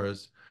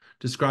powers,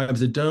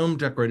 describes a dome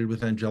decorated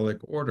with angelic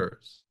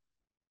orders.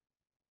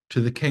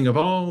 To the King of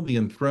all, the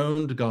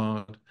enthroned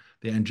God,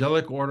 the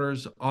angelic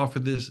orders offer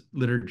this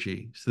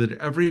liturgy so that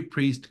every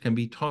priest can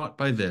be taught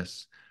by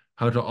this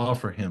how to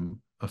offer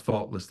him a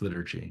faultless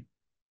liturgy.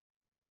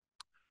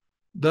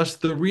 Thus,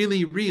 the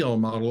really real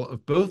model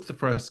of both the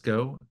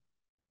fresco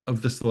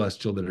of the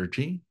celestial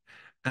liturgy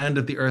and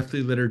of the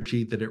earthly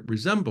liturgy that it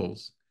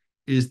resembles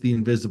is the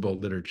invisible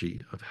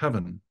liturgy of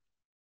heaven.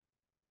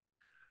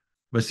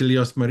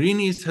 Vasileios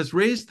Marinis has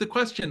raised the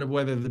question of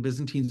whether the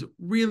Byzantines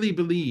really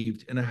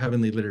believed in a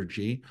heavenly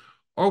liturgy,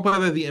 or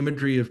whether the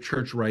imagery of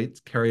church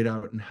rites carried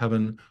out in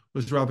heaven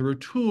was rather a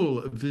tool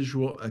of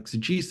visual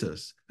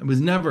exegesis and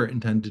was never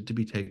intended to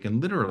be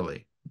taken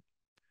literally.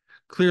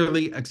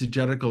 Clearly,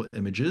 exegetical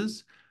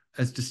images,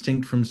 as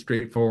distinct from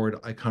straightforward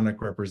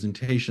iconic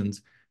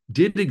representations,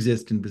 did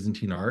exist in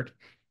Byzantine art,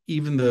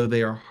 even though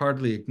they are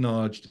hardly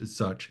acknowledged as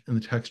such in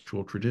the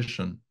textual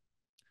tradition.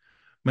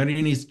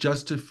 Marinis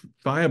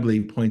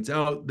justifiably points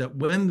out that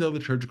when the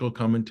liturgical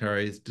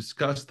commentaries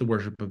discuss the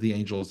worship of the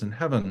angels in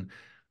heaven,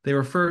 they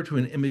refer to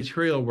an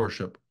immaterial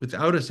worship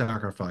without a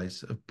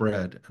sacrifice of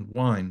bread and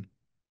wine.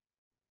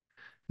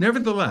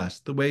 Nevertheless,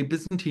 the way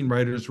Byzantine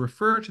writers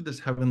refer to this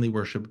heavenly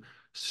worship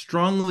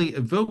strongly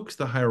evokes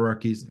the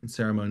hierarchies and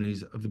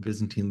ceremonies of the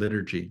Byzantine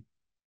liturgy.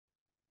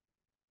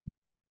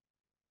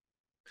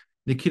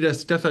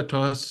 Nikitas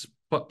Stefatos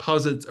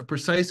posits a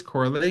precise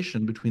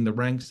correlation between the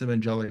ranks of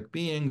angelic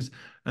beings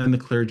and the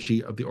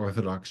clergy of the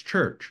Orthodox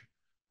Church.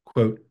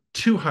 Quote,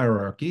 two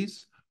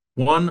hierarchies,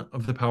 one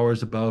of the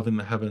powers above in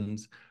the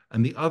heavens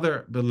and the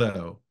other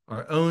below,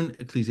 our own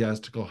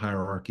ecclesiastical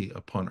hierarchy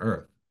upon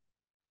earth.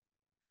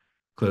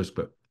 Close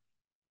quote.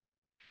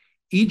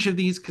 Each of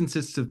these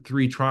consists of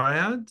three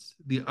triads,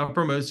 the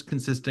uppermost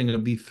consisting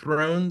of the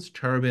thrones,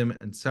 cherubim,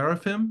 and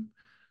seraphim,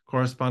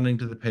 corresponding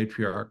to the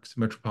patriarchs,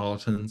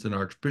 metropolitans, and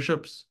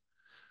archbishops.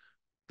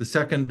 The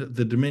second,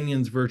 the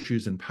dominions,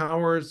 virtues, and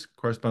powers,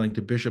 corresponding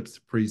to bishops,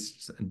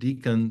 priests, and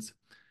deacons.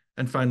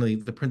 And finally,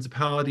 the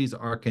principalities,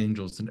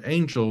 archangels, and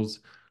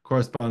angels,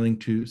 corresponding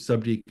to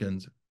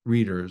subdeacons,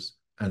 readers,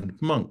 and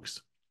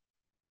monks.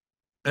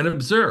 And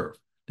observe,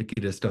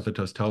 Nikitas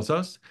Stefatos tells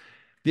us,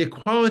 the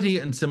equality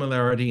and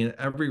similarity in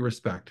every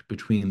respect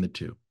between the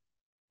two.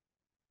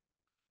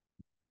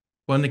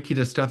 While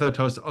Nikitas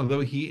Stefatos,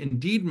 although he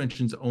indeed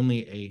mentions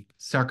only a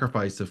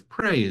sacrifice of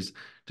praise,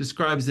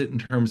 describes it in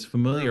terms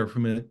familiar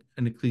from an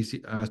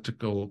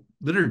ecclesiastical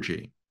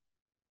liturgy.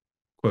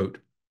 Quote,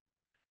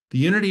 the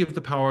unity of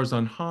the powers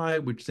on high,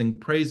 which sing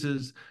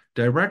praises,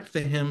 direct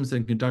the hymns,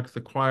 and conduct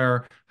the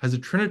choir, has a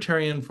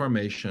Trinitarian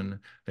formation,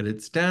 and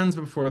it stands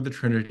before the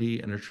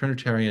Trinity in a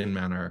Trinitarian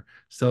manner,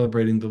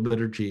 celebrating the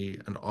liturgy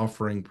and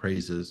offering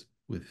praises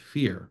with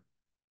fear.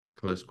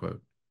 Close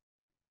quote.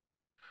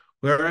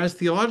 Whereas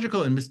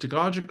theological and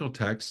mystagogical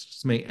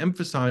texts may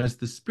emphasize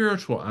the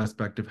spiritual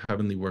aspect of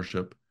heavenly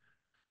worship,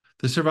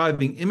 the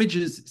surviving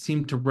images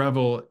seem to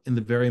revel in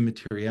the very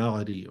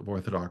materiality of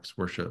Orthodox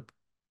worship.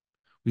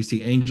 We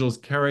see angels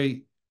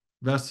carry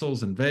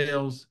vessels and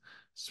veils,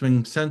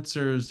 swing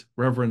censers,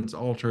 reverence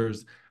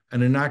altars,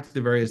 and enact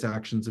the various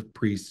actions of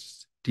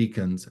priests,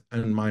 deacons,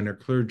 and minor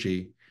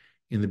clergy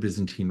in the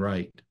Byzantine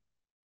rite.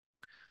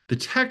 The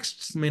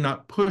texts may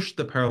not push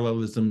the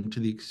parallelism to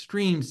the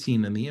extreme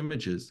seen in the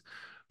images,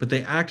 but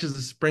they act as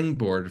a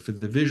springboard for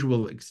the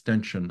visual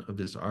extension of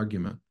this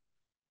argument.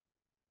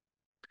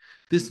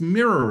 This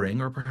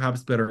mirroring, or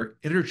perhaps better,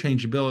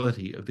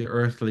 interchangeability of the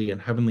earthly and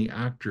heavenly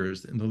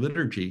actors in the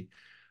liturgy,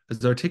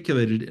 as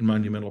articulated in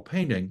monumental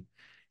painting,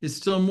 is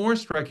still more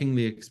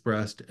strikingly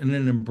expressed in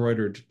an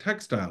embroidered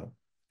textile,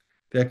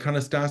 the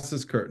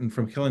iconostasis curtain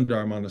from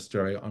Hilandar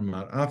Monastery on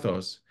Mount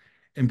Athos,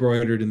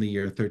 embroidered in the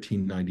year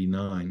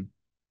 1399.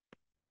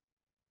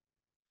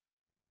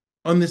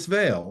 On this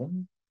veil,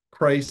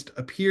 Christ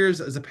appears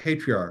as a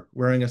patriarch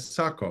wearing a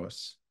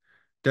sakos,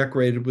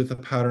 decorated with a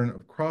pattern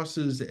of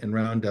crosses and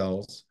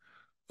roundels,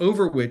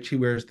 over which he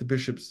wears the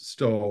bishop's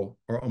stole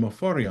or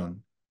omophorion.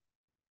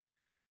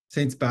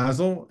 Saints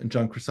Basil and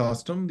John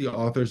Chrysostom, the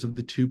authors of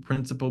the two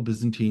principal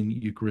Byzantine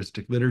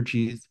Eucharistic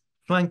liturgies,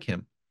 flank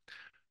him.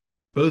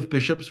 Both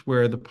bishops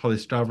wear the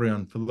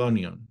polystavrion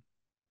philonion.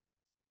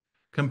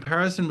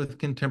 Comparison with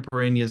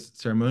contemporaneous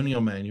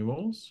ceremonial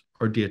manuals,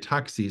 or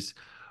diataxis,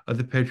 of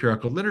the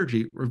patriarchal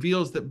liturgy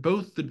reveals that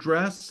both the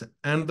dress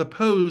and the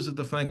pose of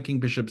the flanking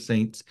bishop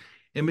saints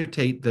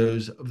imitate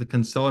those of the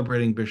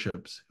concelebrating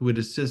bishops who would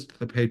assist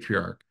the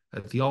patriarch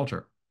at the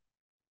altar.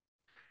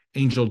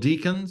 Angel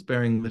deacons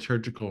bearing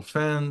liturgical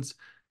fans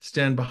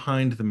stand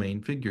behind the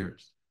main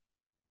figures.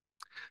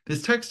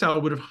 This textile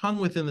would have hung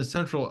within the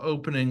central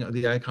opening of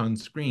the icon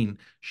screen,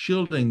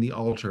 shielding the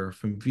altar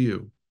from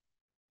view.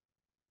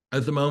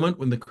 At the moment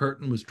when the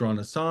curtain was drawn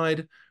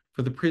aside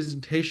for the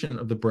presentation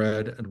of the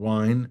bread and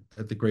wine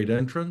at the great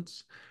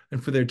entrance,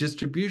 and for their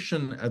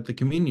distribution at the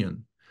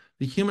communion,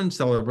 the human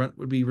celebrant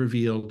would be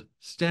revealed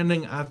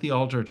standing at the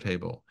altar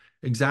table,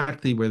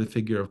 exactly where the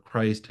figure of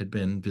Christ had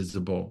been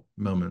visible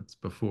moments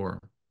before.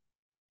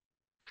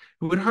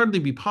 it would hardly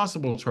be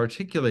possible to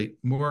articulate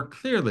more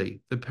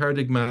clearly the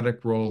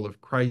paradigmatic role of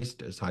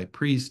Christ as high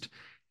priest,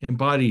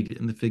 embodied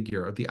in the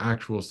figure of the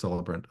actual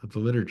celebrant of the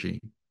liturgy.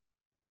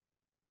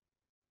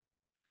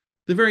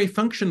 The very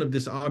function of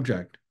this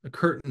object, a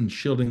curtain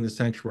shielding the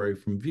sanctuary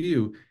from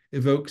view,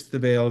 evokes the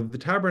veil of the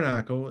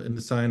tabernacle in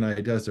the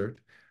Sinai desert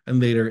and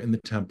later in the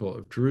Temple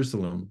of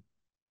Jerusalem.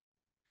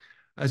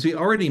 As we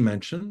already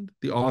mentioned,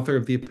 the author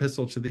of the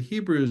Epistle to the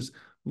Hebrews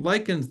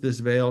likens this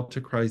veil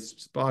to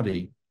Christ's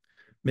body,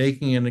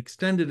 making an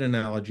extended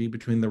analogy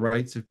between the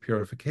rites of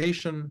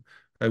purification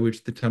by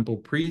which the temple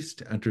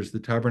priest enters the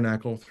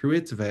tabernacle through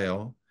its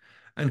veil,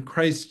 and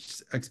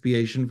Christ's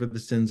expiation for the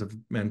sins of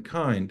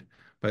mankind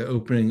by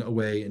opening a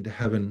way into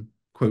heaven,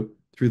 quote,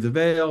 through the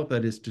veil,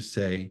 that is to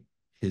say,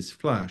 his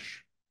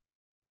flesh.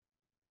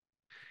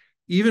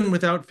 Even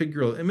without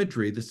figural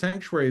imagery, the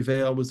sanctuary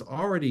veil was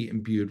already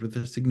imbued with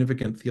a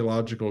significant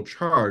theological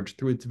charge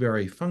through its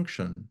very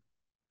function.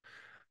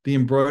 The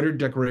embroidered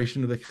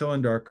decoration of the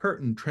Khilandar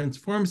curtain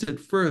transforms it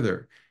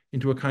further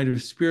into a kind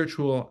of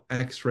spiritual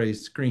X-ray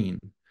screen,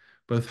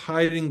 both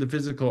hiding the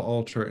physical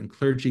altar and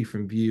clergy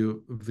from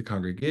view of the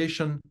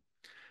congregation,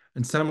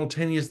 and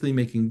simultaneously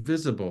making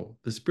visible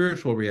the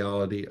spiritual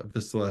reality of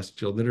the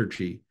celestial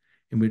liturgy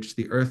in which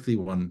the earthly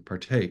one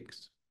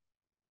partakes.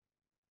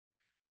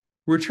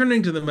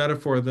 Returning to the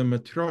metaphor of the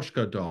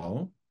Matryoshka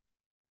doll,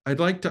 I'd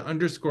like to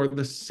underscore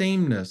the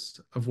sameness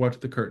of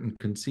what the curtain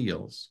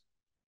conceals.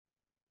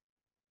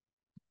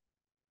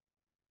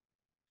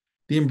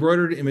 The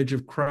embroidered image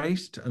of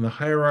Christ and the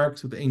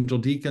hierarchs with angel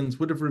deacons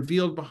would have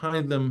revealed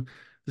behind them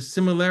the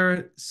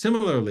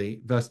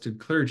similarly vested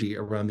clergy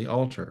around the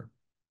altar.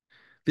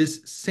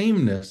 This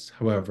sameness,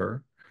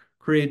 however,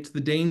 creates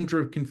the danger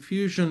of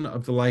confusion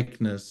of the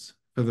likeness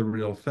for the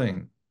real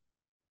thing.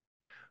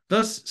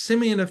 Thus,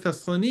 Simeon of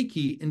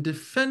Thessaloniki, in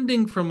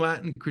defending from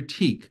Latin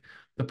critique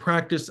the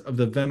practice of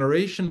the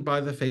veneration by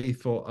the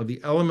faithful of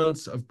the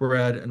elements of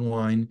bread and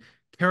wine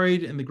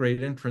carried in the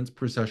great entrance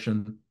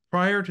procession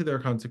prior to their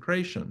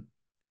consecration,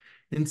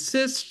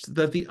 insists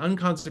that the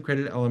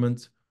unconsecrated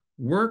elements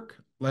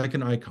work like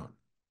an icon.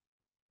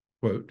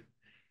 Quote,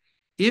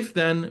 if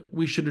then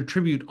we should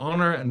attribute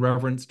honor and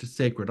reverence to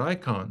sacred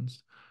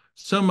icons,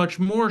 so much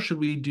more should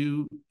we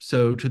do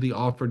so to the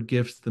offered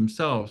gifts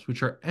themselves,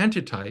 which are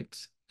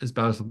antitypes, as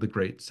Basil the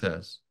Great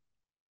says.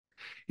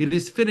 It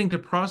is fitting to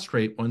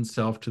prostrate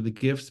oneself to the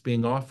gifts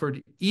being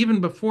offered even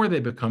before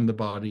they become the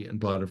body and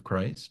blood of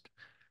Christ,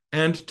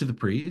 and to the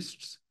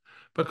priests,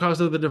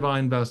 because of the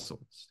divine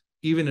vessels,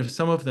 even if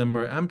some of them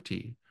are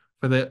empty,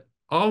 for that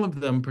all of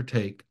them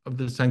partake of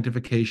the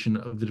sanctification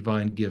of the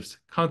divine gifts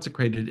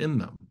consecrated in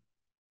them.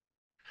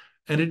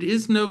 And it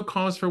is no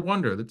cause for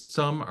wonder that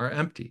some are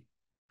empty,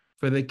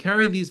 for they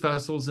carry these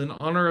vessels in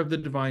honor of the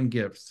divine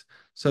gifts,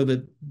 so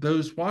that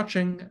those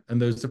watching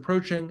and those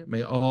approaching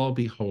may all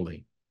be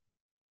holy.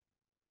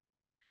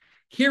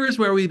 Here is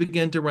where we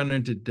begin to run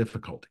into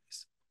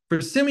difficulties, for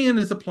Simeon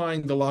is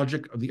applying the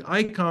logic of the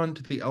icon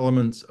to the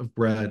elements of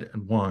bread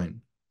and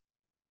wine.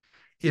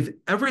 If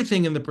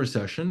everything in the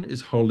procession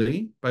is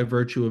holy by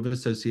virtue of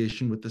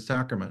association with the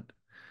sacrament,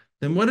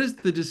 then what is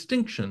the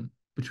distinction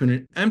between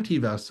an empty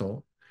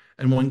vessel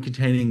and one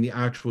containing the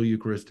actual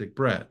Eucharistic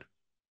bread?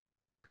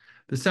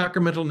 The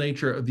sacramental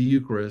nature of the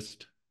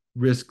Eucharist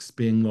risks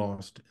being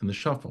lost in the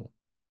shuffle.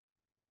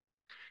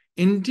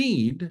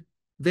 Indeed,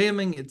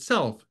 veiling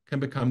itself can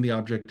become the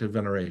object of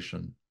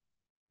veneration.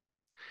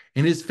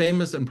 In his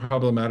famous and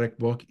problematic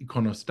book,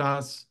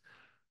 Ikonostas,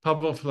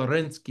 Pavel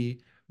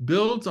Florensky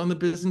builds on the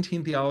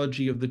Byzantine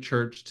theology of the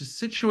Church to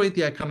situate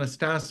the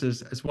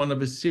iconostasis as one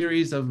of a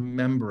series of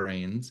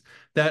membranes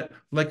that,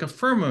 like a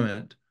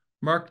firmament,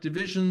 mark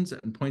divisions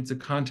and points of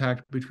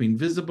contact between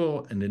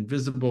visible and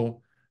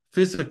invisible,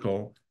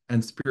 physical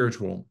and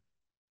spiritual.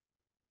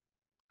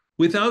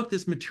 Without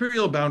this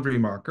material boundary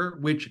marker,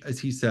 which, as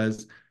he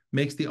says,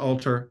 makes the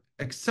altar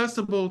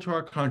accessible to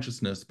our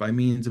consciousness by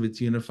means of its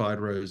unified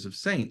rows of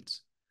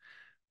saints,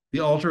 the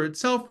altar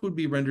itself would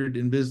be rendered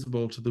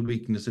invisible to the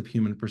weakness of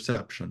human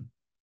perception.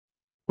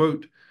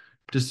 Quote,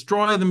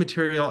 destroy the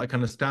material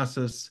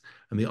iconostasis,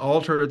 and the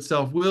altar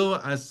itself will,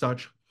 as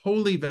such,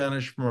 wholly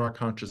vanish from our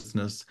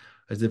consciousness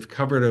as if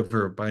covered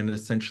over by an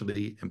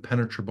essentially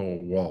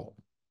impenetrable wall.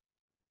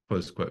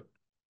 Close quote.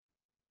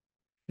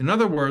 In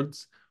other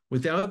words,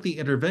 without the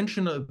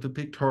intervention of the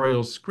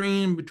pictorial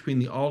screen between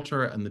the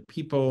altar and the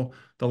people,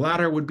 the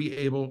latter would be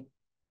able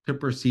to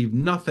perceive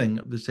nothing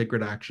of the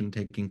sacred action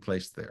taking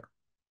place there.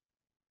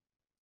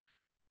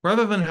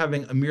 Rather than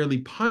having a merely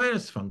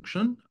pious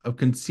function of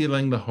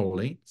concealing the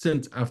holy,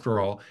 since, after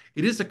all,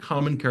 it is a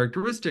common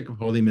characteristic of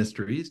holy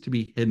mysteries to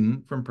be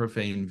hidden from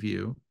profane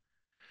view,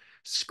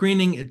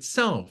 screening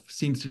itself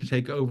seems to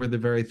take over the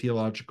very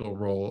theological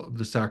role of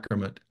the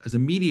sacrament as a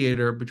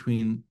mediator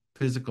between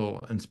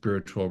physical and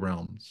spiritual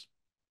realms.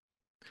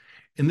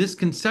 In this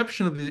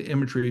conception of the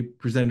imagery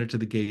presented to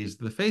the gaze of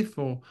the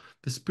faithful,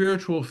 the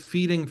spiritual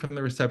feeding from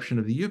the reception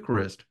of the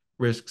Eucharist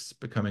risks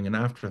becoming an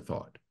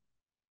afterthought.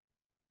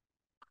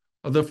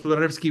 Although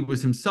Florevsky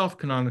was himself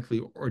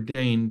canonically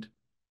ordained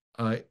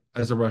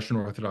as a Russian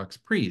Orthodox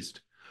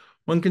priest,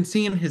 one can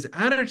see in his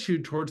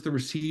attitude towards the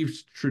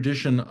received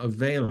tradition of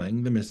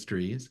veiling, the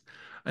mysteries,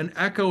 an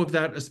echo of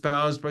that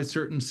espoused by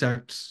certain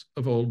sects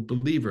of old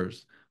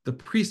believers, the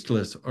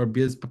priestless or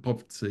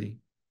bispopovцы.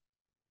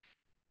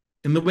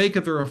 In the wake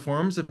of the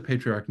reforms of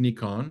Patriarch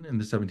Nikon in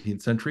the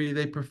 17th century,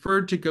 they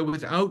preferred to go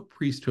without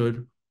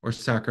priesthood or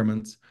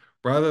sacraments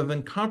rather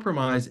than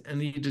compromise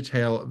any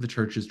detail of the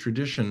church's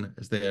tradition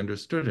as they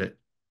understood it.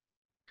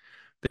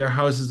 Their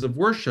houses of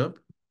worship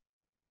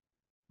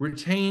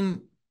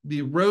retain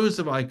the rows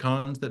of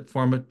icons that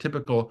form a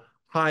typical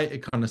high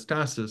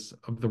iconostasis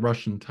of the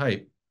Russian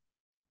type.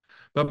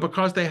 But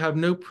because they have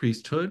no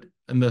priesthood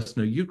and thus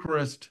no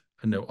Eucharist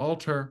and no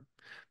altar,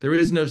 there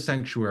is no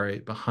sanctuary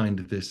behind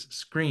this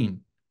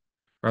screen.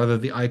 Rather,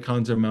 the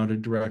icons are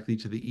mounted directly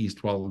to the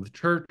east wall of the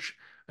church,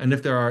 and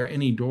if there are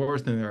any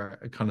doors in their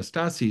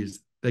iconostases,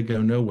 they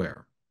go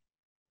nowhere.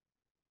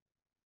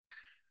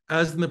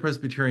 As in the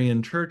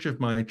Presbyterian church of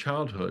my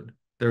childhood,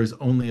 there is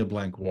only a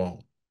blank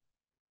wall.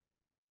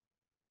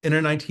 In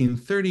a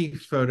 1930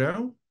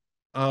 photo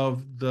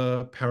of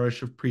the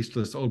parish of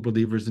priestless old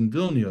believers in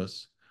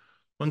Vilnius,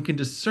 one can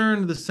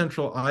discern the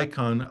central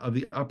icon of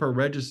the upper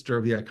register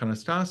of the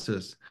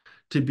iconostasis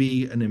to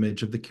be an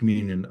image of the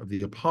communion of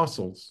the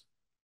apostles.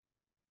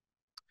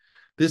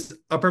 This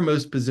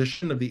uppermost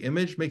position of the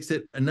image makes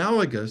it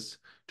analogous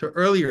to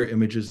earlier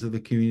images of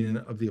the communion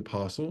of the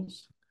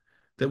apostles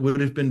that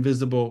would have been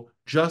visible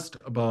just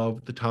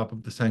above the top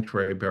of the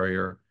sanctuary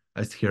barrier,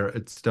 as here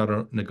at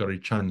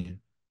Staronegorichanie.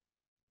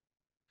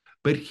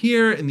 But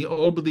here, in the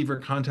old believer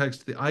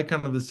context, the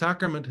icon of the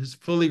sacrament has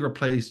fully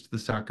replaced the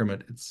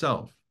sacrament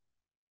itself.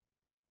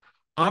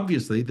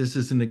 Obviously, this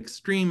is an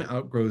extreme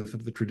outgrowth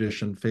of the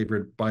tradition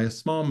favored by a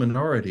small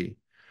minority,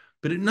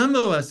 but it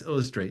nonetheless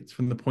illustrates,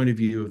 from the point of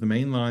view of the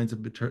main lines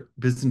of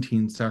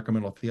Byzantine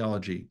sacramental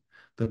theology,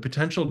 the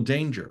potential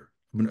danger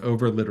of an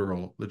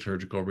over-literal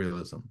liturgical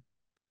realism.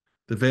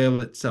 The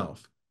veil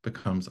itself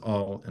becomes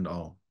all in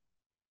all.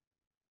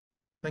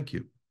 Thank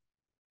you.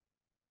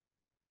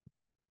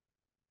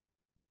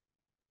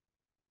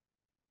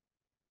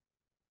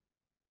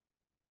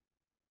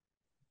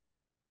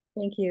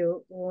 Thank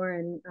you,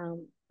 Warren,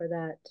 for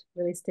that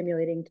really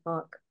stimulating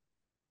talk.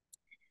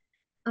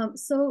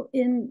 So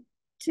in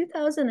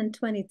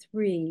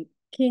 2023,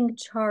 King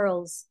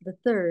Charles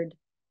III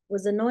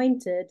was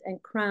anointed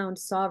and crowned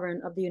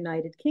sovereign of the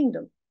United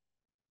Kingdom.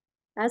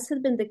 As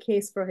had been the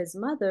case for his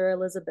mother,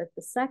 Elizabeth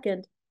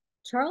II,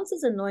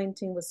 Charles's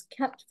anointing was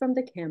kept from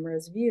the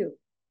camera's view.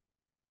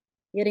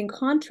 Yet in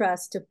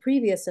contrast to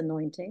previous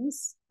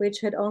anointings, which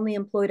had only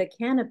employed a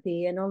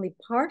canopy and only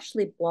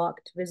partially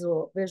blocked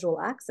visual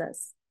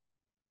access,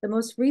 the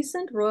most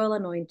recent royal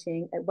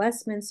anointing at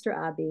Westminster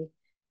Abbey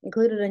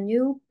included a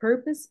new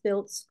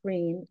purpose-built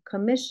screen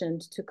commissioned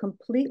to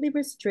completely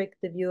restrict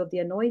the view of the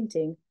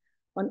anointing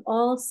on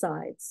all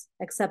sides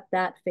except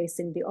that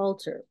facing the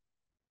altar.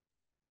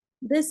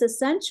 This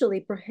essentially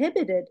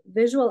prohibited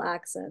visual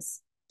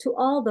access to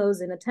all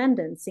those in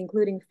attendance,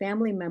 including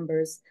family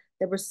members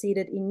that were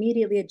seated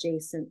immediately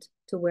adjacent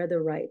to where the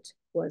rite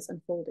was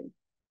unfolding.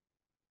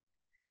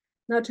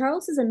 Now,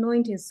 Charles's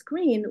anointing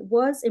screen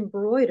was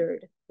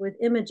embroidered with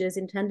images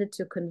intended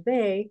to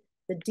convey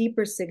the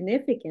deeper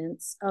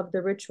significance of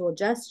the ritual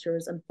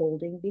gestures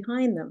unfolding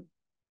behind them.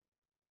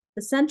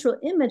 The central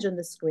image on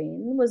the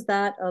screen was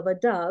that of a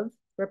dove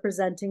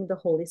representing the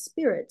Holy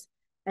Spirit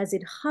as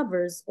it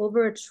hovers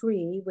over a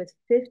tree with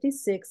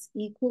 56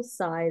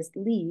 equal-sized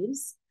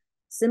leaves,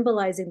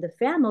 symbolizing the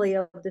family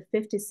of the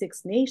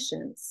 56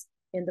 nations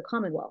in the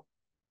Commonwealth.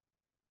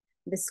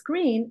 The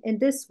screen, in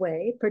this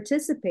way,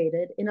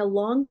 participated in a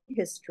long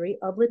history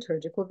of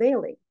liturgical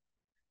veiling,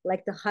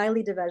 like the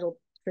highly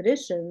developed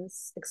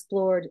traditions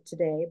explored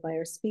today by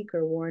our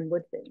speaker, Warren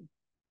Woodfin.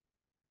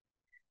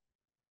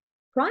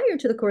 Prior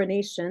to the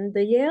coronation,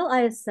 the Yale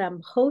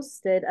ISM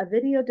hosted a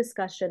video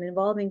discussion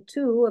involving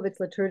two of its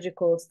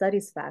liturgical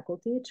studies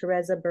faculty,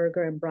 Teresa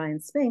Berger and Brian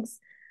Spinks,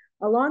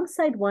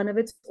 alongside one of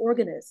its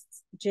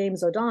organists,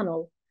 James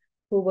O'Donnell,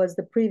 who was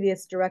the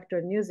previous director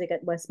of music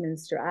at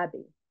Westminster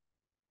Abbey.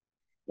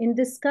 In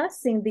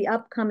discussing the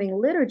upcoming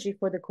liturgy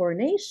for the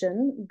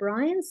coronation,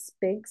 Brian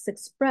Spinks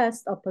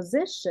expressed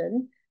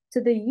opposition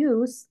to the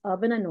use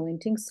of an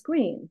anointing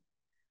screen,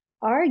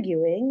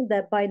 arguing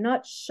that by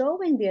not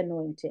showing the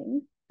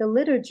anointing, the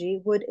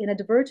liturgy would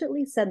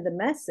inadvertently send the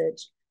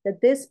message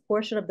that this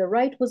portion of the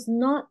rite was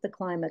not the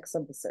climax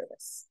of the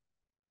service.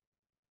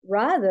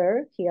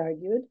 Rather, he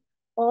argued,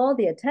 all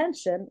the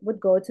attention would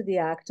go to the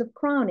act of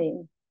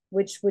crowning,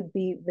 which would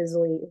be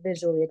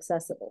visually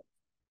accessible.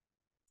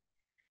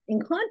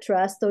 In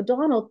contrast,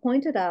 O'Donnell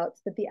pointed out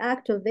that the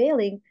act of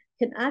veiling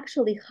can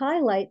actually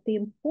highlight the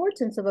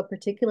importance of a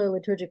particular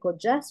liturgical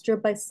gesture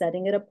by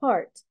setting it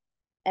apart.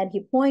 And he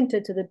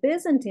pointed to the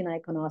Byzantine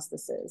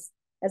iconostasis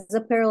as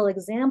a parallel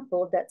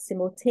example that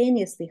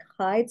simultaneously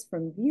hides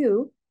from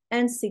view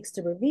and seeks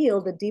to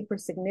reveal the deeper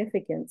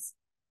significance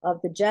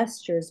of the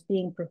gestures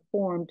being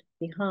performed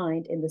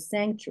behind in the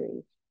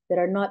sanctuary that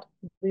are not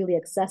really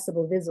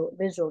accessible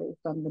visually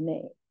from the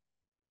nave.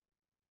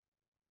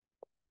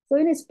 So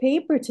in his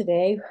paper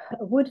today,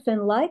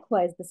 Woodfin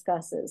likewise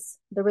discusses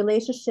the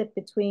relationship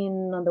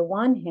between, on the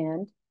one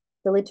hand,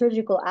 the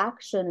liturgical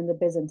action in the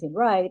Byzantine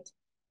Rite,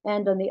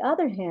 and on the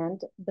other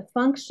hand, the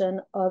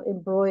function of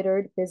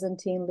embroidered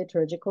Byzantine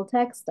liturgical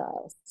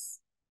textiles,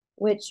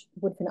 which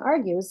Woodfin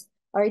argues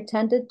are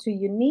intended to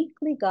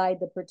uniquely guide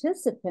the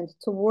participant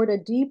toward a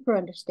deeper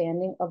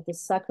understanding of the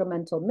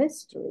sacramental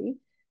mystery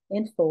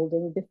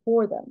unfolding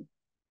before them.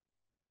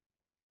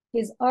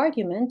 His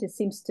argument, it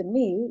seems to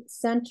me,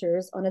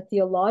 centers on a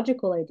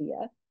theological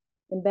idea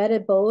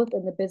embedded both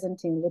in the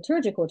Byzantine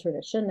liturgical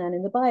tradition and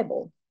in the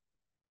Bible.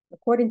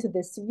 According to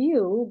this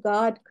view,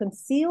 God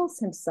conceals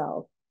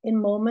himself in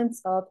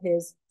moments of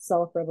his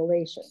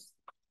self-revelation.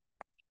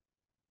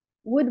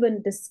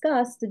 Woodfin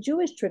discussed the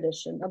Jewish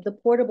tradition of the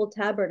portable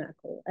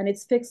tabernacle and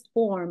its fixed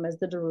form as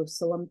the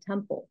Jerusalem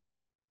temple.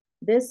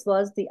 This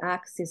was the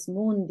axis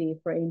mundi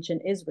for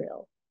ancient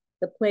Israel,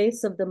 the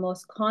place of the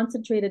most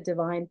concentrated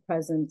divine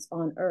presence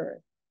on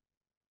earth.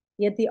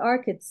 Yet the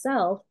ark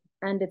itself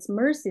and its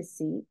mercy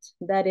seat,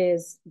 that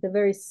is, the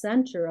very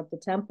center of the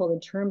temple in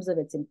terms of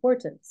its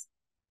importance,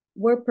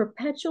 were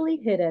perpetually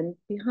hidden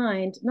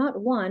behind not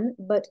one,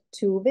 but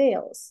two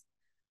veils,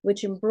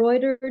 which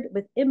embroidered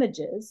with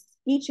images,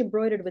 each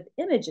embroidered with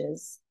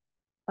images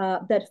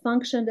that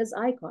functioned as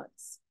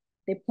icons.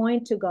 They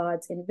point to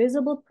God's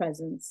invisible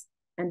presence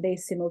and they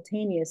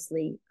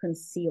simultaneously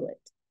conceal it.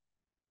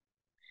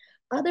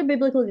 Other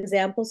biblical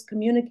examples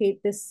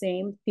communicate this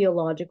same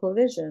theological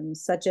vision,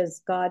 such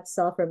as God's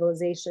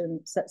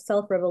self-revelation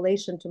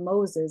to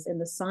Moses in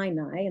the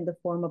Sinai in the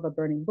form of a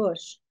burning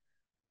bush,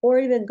 or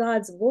even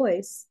God's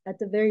voice at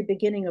the very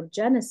beginning of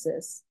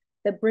Genesis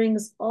that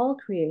brings all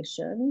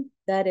creation,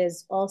 that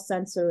is, all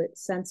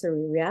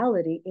sensory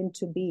reality,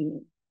 into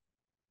being.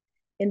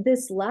 In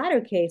this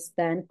latter case,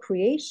 then,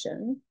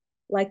 creation,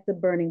 like the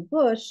burning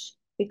bush,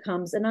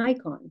 becomes an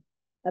icon,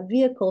 a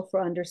vehicle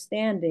for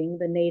understanding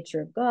the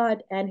nature of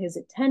God and his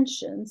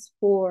intentions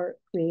for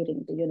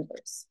creating the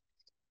universe.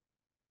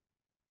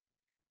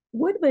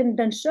 Woodfin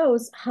then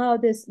shows how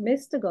this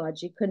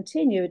mystagogy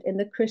continued in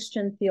the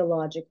Christian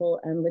theological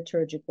and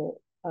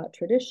liturgical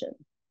tradition.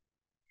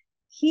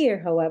 Here,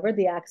 however,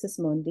 the axis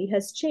mundi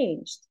has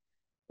changed.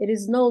 It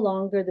is no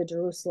longer the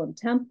Jerusalem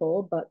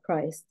temple, but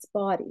Christ's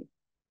body.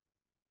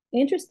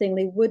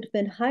 Interestingly,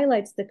 Woodfin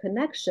highlights the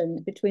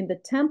connection between the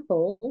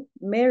temple,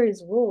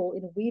 Mary's role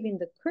in weaving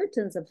the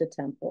curtains of the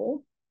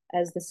temple,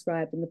 as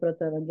described in the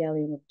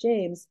Proto-Evangelium of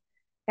James,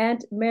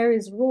 and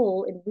Mary's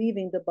role in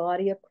weaving the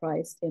body of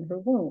Christ in her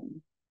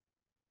womb.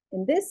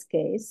 In this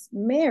case,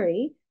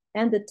 Mary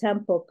and the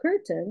temple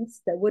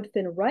curtains that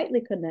Woodfin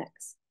rightly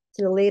connects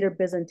to the later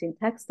Byzantine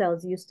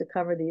textiles used to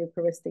cover the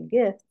Eucharistic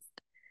gifts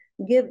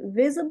give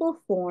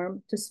visible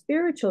form to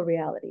spiritual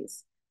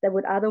realities that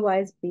would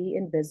otherwise be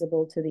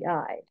invisible to the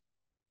eye.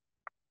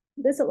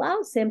 This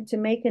allows him to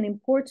make an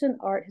important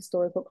art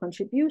historical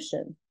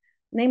contribution,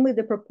 namely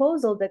the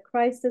proposal that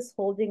Christ is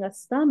holding a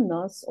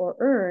stamnos or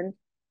urn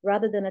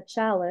rather than a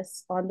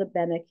chalice on the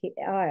Bene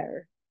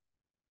Air.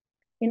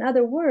 In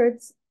other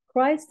words,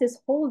 Christ is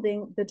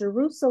holding the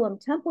Jerusalem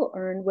temple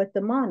urn with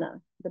the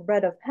manna, the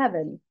bread of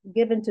heaven,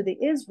 given to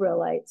the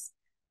Israelites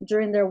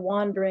during their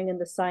wandering in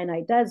the Sinai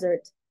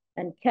desert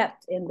and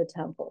kept in the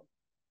temple.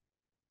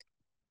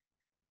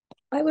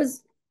 I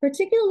was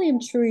particularly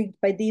intrigued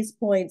by these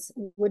points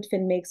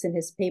Woodfin makes in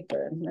his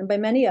paper, and by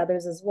many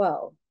others as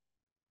well.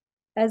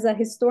 As a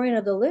historian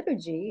of the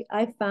liturgy,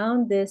 I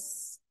found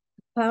his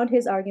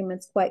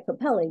arguments quite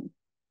compelling,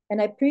 and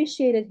I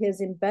appreciated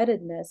his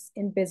embeddedness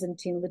in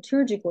Byzantine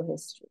liturgical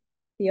history,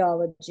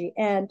 theology,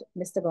 and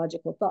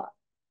mystagogical thought.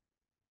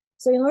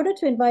 So in order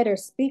to invite our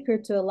speaker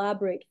to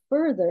elaborate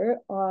further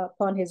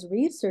upon his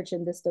research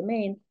in this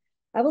domain,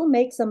 I will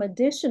make some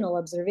additional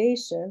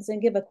observations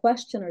and give a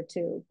question or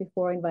two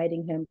before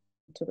inviting him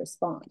to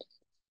respond.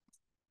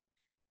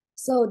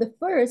 So the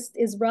first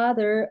is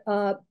rather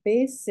a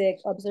basic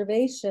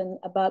observation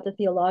about the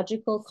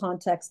theological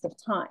context of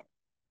time.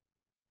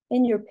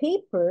 In your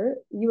paper,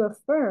 you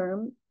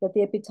affirm that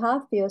the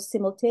epitaphio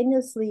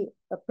simultaneously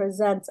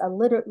presents a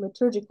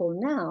liturgical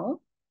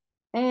now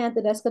and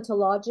an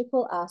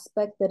eschatological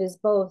aspect that is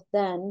both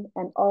then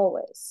and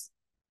always.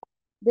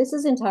 This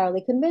is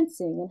entirely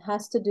convincing and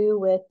has to do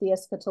with the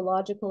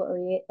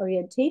eschatological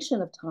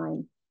orientation of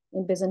time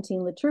in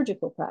Byzantine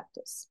liturgical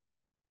practice.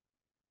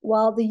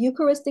 While the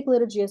Eucharistic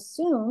liturgy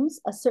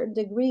assumes a certain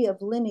degree of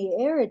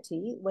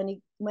linearity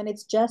when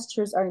its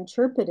gestures are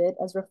interpreted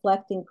as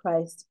reflecting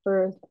Christ's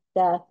birth,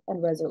 death,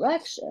 and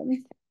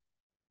resurrection,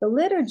 the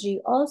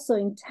liturgy also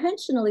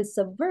intentionally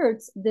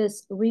subverts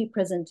this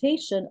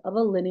representation of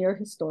a linear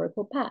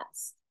historical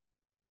past.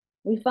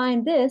 We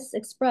find this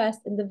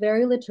expressed in the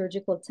very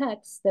liturgical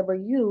texts that were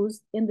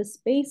used in the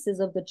spaces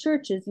of the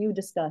churches you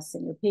discuss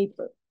in your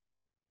paper.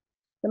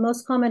 The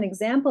most common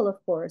example,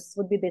 of course,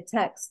 would be the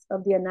text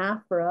of the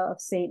anaphora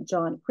of St.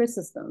 John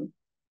Chrysostom,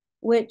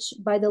 which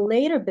by the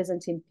later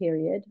Byzantine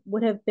period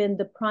would have been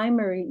the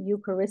primary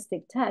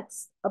Eucharistic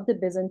text of the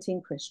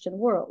Byzantine Christian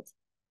world.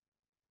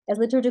 As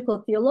liturgical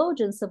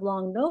theologians have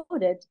long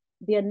noted,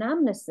 the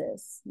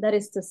anamnesis, that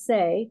is to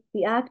say,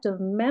 the act of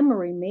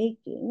memory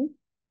making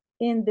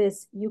in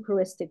this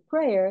Eucharistic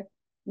prayer,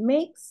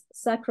 makes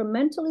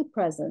sacramentally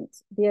present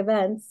the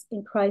events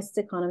in Christ's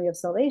economy of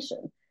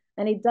salvation.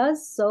 And he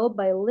does so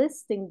by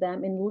listing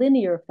them in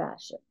linear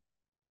fashion.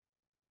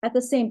 At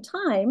the same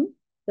time,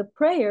 the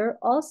prayer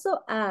also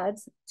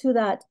adds to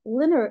that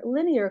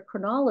linear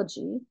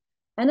chronology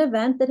an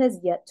event that has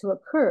yet to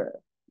occur,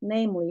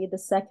 namely the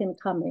second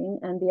coming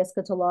and the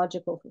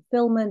eschatological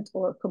fulfillment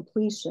or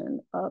completion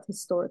of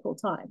historical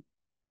time.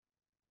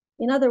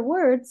 In other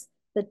words,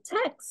 the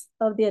text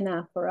of the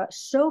anaphora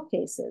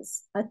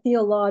showcases a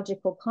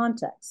theological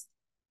context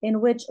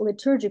in which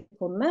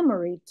liturgical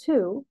memory,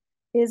 too,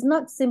 is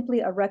not simply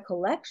a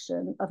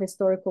recollection of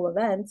historical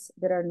events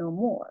that are no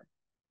more.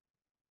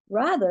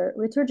 Rather,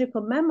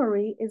 liturgical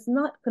memory is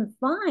not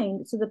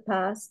confined to the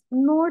past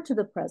nor to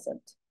the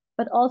present,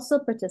 but also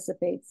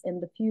participates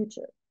in the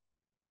future.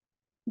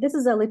 This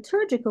is a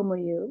liturgical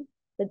milieu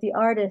that the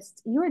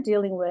artists you're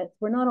dealing with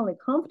were not only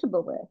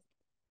comfortable with,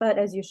 but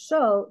as you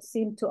show,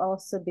 seem to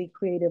also be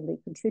creatively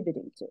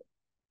contributing to.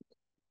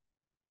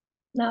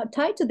 Now,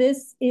 tied to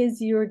this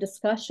is your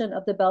discussion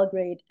of the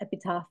Belgrade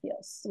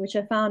epitafios, which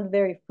I found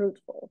very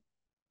fruitful.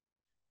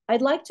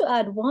 I'd like to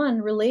add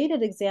one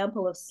related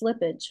example of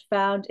slippage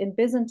found in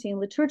Byzantine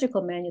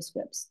liturgical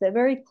manuscripts that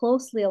very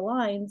closely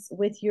aligns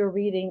with your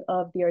reading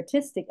of the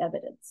artistic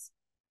evidence.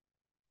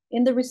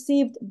 In the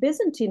received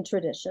Byzantine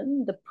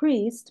tradition, the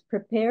priest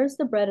prepares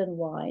the bread and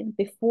wine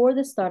before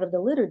the start of the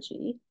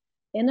liturgy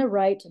in a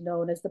rite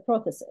known as the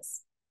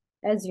prothesis.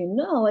 As you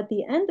know, at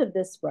the end of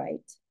this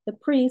rite, the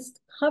priest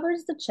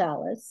covers the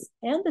chalice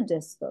and the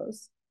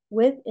discos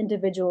with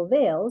individual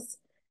veils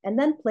and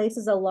then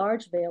places a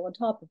large veil on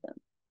top of them.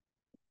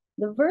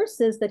 The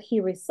verses that he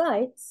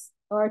recites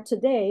are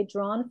today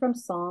drawn from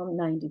Psalm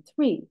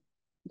 93.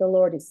 The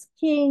Lord is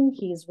king,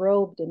 he is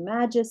robed in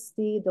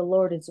majesty, the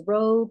Lord is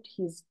robed,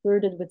 he is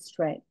girded with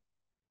strength.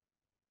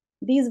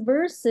 These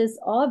verses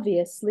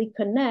obviously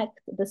connect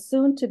the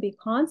soon-to-be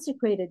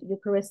consecrated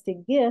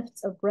Eucharistic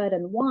gifts of bread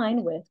and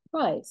wine with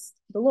Christ,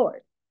 the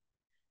Lord.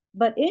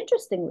 But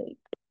interestingly,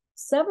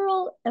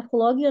 several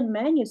Ephologian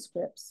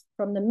manuscripts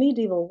from the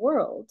medieval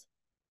world,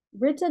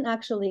 written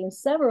actually in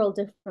several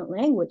different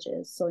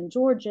languages, so in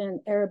Georgian,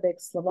 Arabic,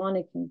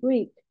 Slavonic, and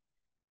Greek,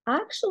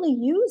 actually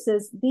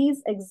uses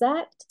these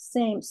exact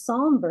same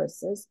psalm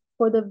verses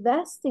for the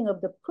vesting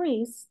of the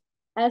priest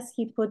as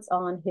he puts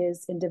on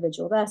his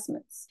individual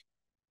vestments.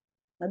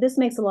 Now, this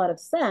makes a lot of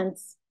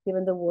sense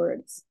given the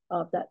words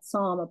of that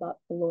psalm about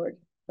the Lord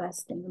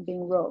vesting and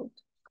being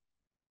robed.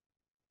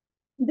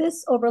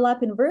 This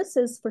overlap in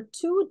verses for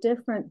two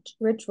different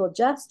ritual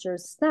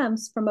gestures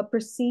stems from a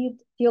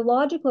perceived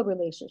theological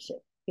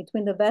relationship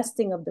between the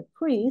vesting of the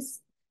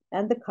priest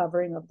and the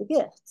covering of the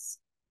gifts.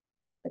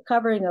 The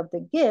covering of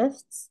the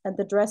gifts and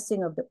the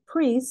dressing of the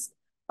priest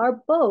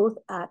are both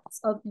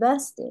acts of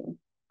vesting,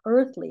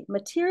 earthly,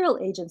 material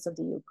agents of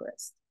the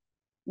Eucharist,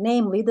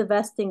 namely the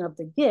vesting of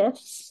the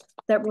gifts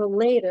that will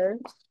later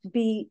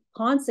be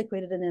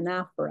consecrated in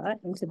anaphora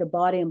into the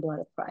body and blood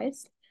of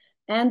Christ,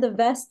 and the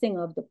vesting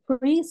of the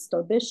priest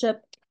or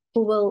bishop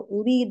who will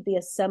lead the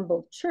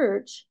assembled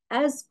church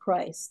as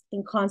Christ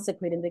in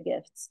consecrating the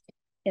gifts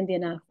in the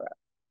anaphora.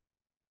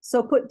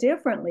 So put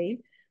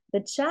differently, the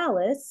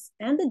chalice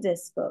and the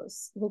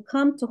discos will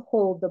come to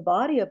hold the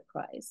body of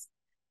Christ,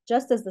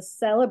 just as the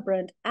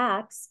celebrant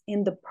acts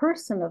in the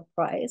person of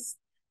Christ.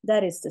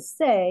 That is to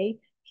say,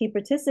 he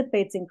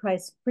participates in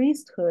Christ's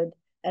priesthood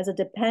as a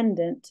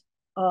dependent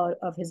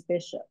of his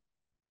bishop.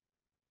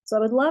 So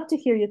I would love to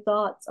hear your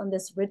thoughts on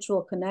this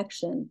ritual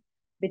connection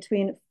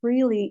between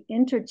freely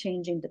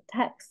interchanging the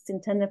texts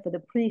intended for the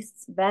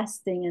priest's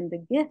vesting and the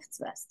gifts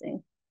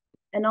vesting,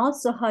 and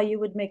also how you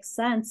would make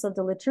sense of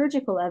the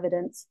liturgical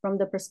evidence from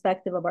the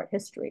perspective of art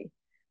history,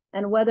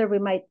 and whether we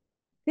might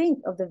think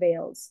of the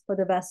veils for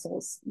the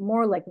vessels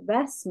more like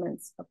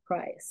vestments of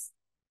Christ,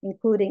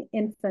 including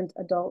infant,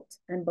 adult,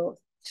 and both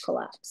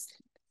collapsed.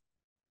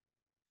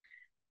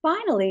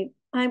 Finally,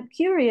 I'm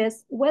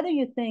curious whether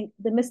you think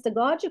the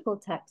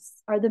mystagogical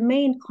texts are the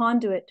main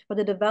conduit for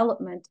the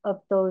development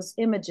of those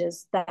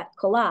images that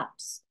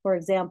collapse, for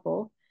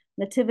example,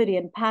 nativity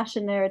and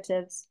passion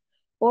narratives,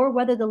 or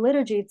whether the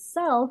liturgy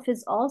itself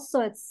is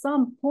also at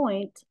some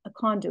point a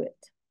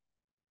conduit.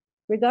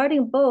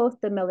 Regarding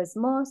both the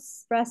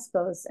melismos,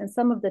 frescoes, and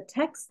some of the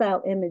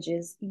textile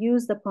images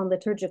used upon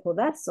liturgical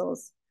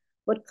vessels,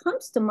 what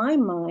comes to my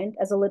mind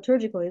as a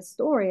liturgical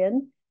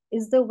historian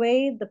is the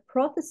way the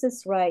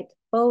prothesis rite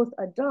both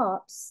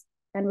adopts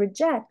and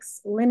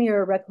rejects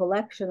linear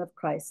recollection of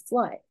Christ's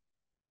life.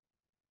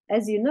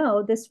 As you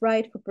know, this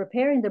rite for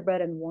preparing the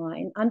bread and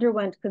wine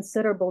underwent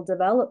considerable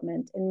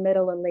development in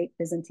Middle and Late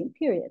Byzantine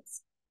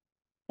periods.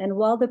 And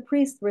while the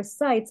priest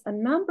recites a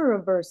number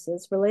of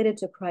verses related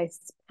to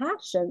Christ's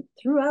passion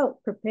throughout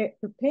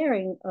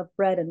preparing of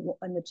bread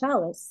and the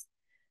chalice,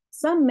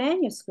 some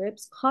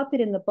manuscripts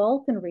copied in the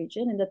Balkan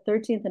region in the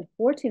 13th and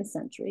 14th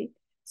century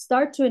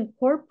start to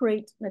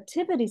incorporate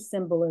nativity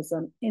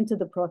symbolism into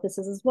the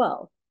prothesis as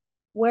well,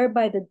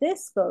 whereby the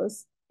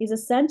discos is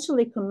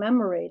essentially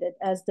commemorated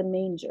as the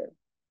manger.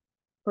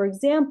 For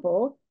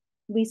example,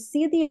 we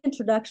see the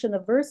introduction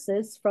of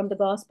verses from the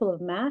Gospel of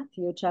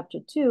Matthew, chapter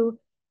 2,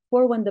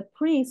 for when the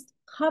priest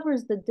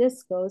covers the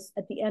discos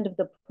at the end of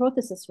the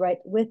prothesis rite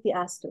with the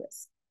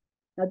asterisk.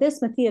 Now, this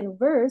Matthean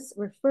verse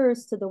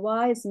refers to the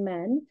wise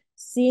men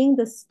seeing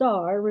the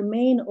star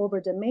remain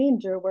over the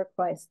manger where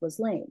Christ was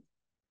laid.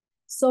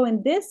 So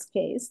in this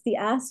case, the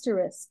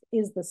asterisk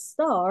is the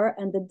star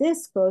and the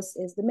discos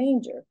is the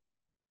manger.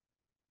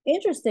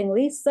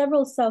 Interestingly,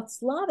 several South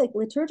Slavic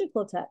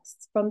liturgical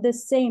texts from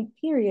this same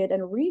period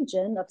and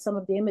region of some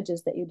of the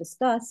images that you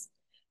discuss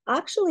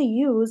actually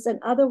use an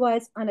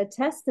otherwise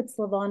unattested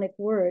Slavonic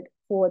word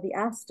for the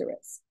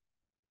asterisk.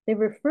 They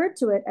refer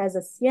to it as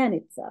a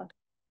sienica,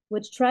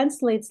 which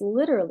translates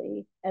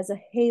literally as a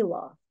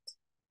hayloft.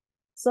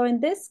 So in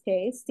this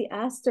case, the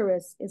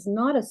asterisk is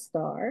not a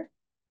star,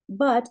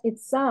 but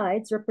its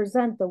sides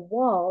represent the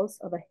walls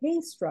of a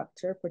hay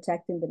structure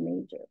protecting the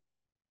manger.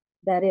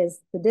 That is,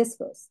 the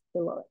discos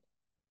below it.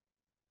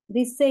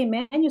 These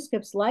same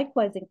manuscripts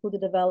likewise include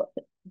the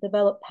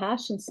developed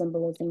passion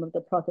symbolism of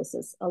the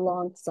prothesis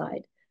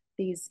alongside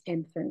these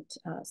infant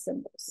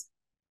symbols.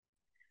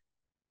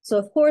 So,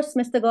 of course,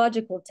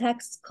 mystagogical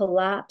texts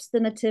collapsed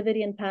the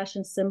nativity and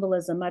passion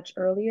symbolism much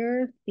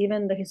earlier.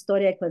 Even the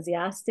Historia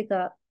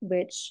Ecclesiastica,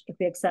 which, if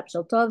we accept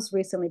Sheltov's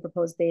recently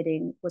proposed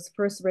dating, was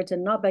first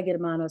written not by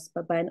Germanos,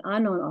 but by an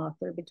unknown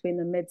author between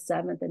the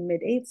mid-7th and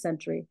mid-8th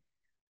century,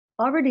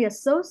 already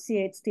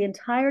associates the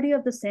entirety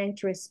of the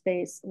sanctuary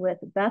space with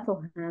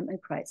Bethlehem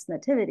and Christ's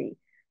nativity,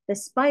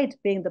 despite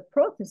being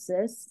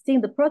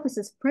seeing the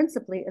prothesis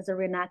principally as a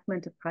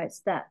reenactment of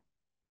Christ's death.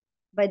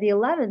 By the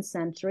 11th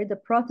century, the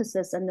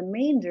prothesis and the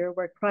manger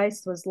where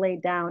Christ was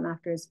laid down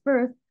after his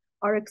birth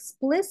are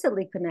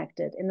explicitly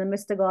connected in the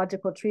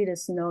mystagogical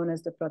treatise known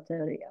as the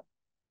Proteria.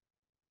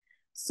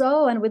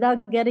 So, and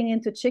without getting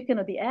into chicken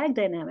or the egg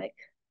dynamic,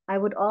 I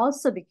would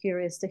also be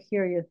curious to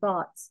hear your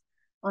thoughts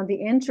on the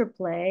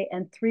interplay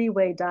and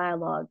three-way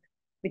dialogue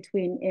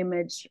between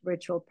image,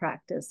 ritual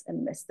practice,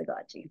 and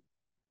mystagogy.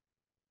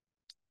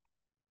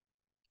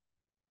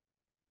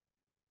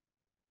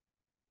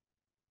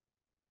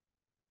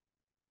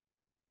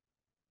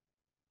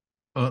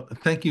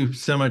 Thank you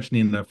so much,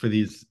 Nina, for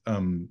these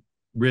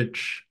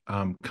rich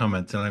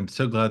comments. And I'm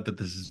so glad that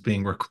this is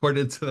being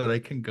recorded so that I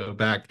can go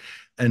back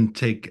and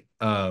take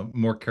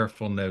more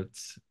careful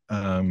notes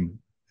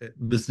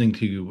listening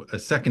to you a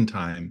second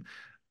time.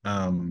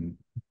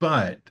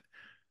 But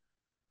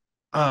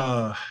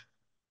where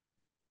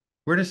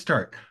to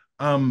start?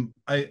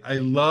 I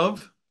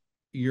love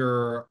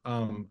your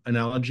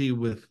analogy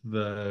with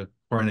the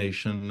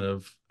coronation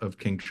of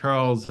King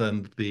Charles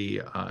and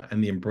the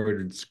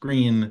embroidered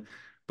screen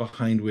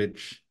behind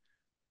which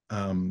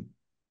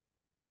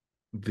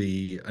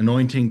the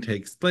anointing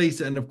takes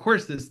place, and of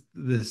course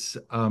this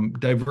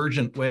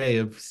divergent way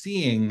of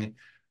seeing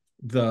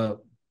the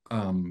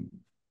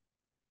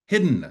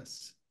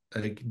hiddenness.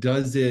 Like,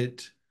 does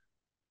it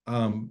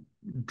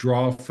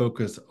draw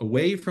focus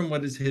away from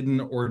what is hidden,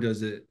 or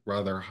does it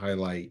rather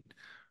highlight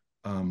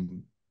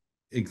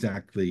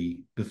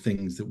exactly the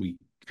things that we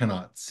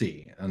cannot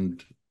see?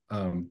 And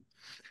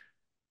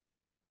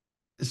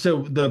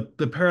so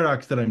the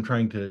paradox that I'm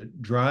trying to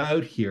draw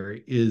out here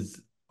is,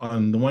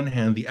 on the one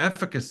hand, the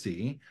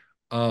efficacy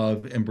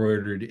of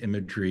embroidered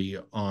imagery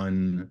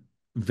on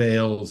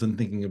veils, and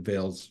thinking of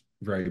veils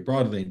very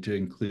broadly to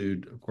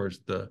include, of course,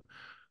 the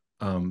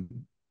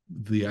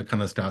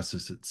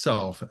iconostasis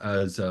itself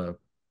as a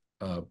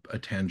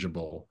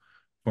tangible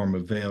form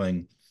of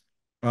veiling.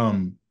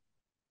 And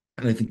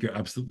I think you're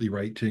absolutely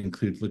right to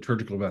include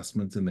liturgical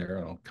vestments in there.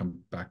 I'll come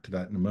back to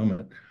that in a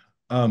moment.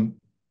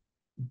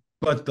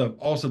 But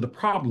also the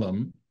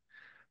problem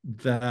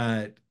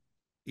that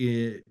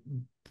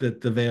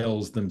that the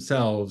veils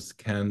themselves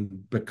can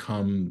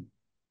become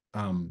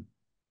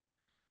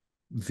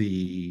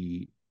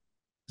the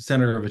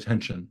center of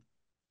attention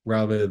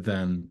rather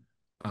than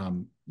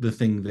the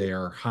thing they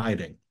are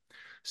hiding.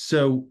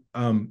 So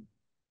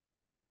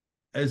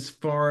as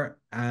far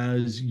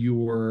as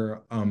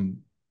your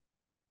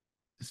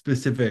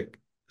specific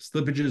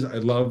slippages, I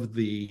love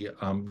the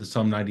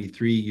Psalm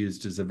 93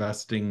 used as a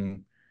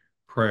vesting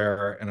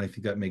prayer, and I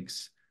think that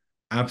makes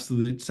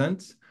absolute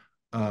sense.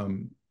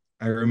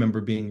 I remember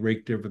being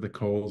raked over the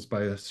coals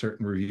by a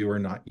certain reviewer,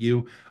 not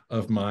you,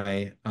 of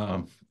my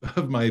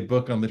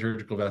book on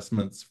liturgical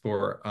vestments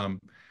for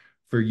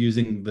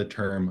using the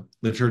term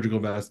liturgical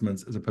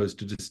vestments as opposed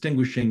to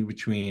distinguishing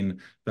between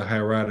the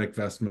hieratic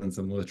vestments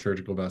and the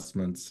liturgical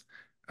vestments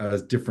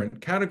as different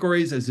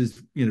categories, as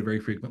is very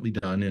frequently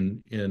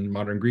done in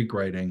modern Greek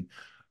writing.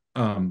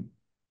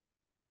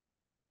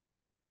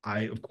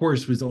 I, of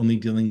course, was only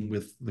dealing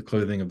with the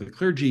clothing of the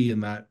clergy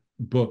in that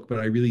book, but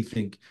I really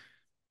think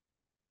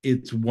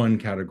it's one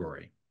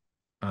category.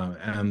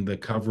 And the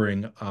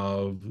covering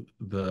of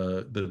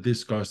the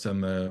diskos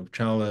and the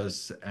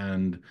chalice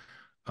and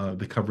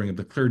the covering of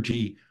the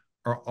clergy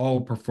are all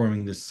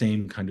performing the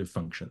same kind of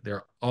function.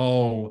 They're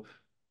all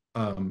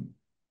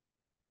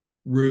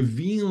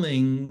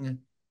revealing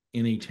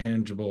in a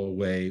tangible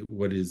way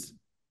what is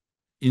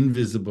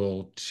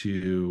invisible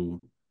to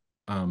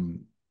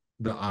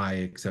the eye,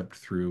 except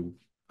through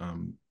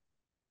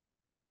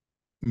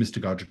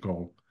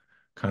mystagogical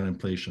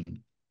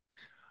contemplation.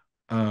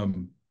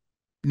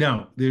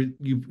 Now,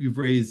 you've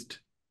raised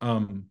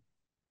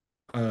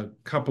a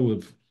couple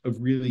of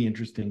really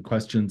interesting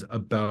questions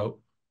about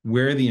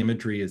where the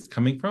imagery is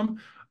coming from.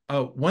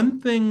 One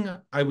thing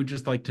I would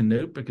just like to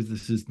note, because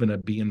this has been a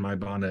bee in my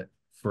bonnet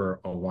for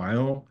a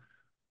while,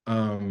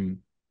 I've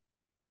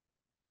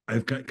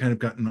kind of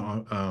gotten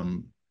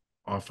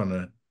off on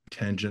a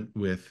tangent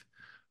with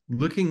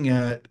looking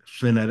at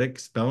phonetic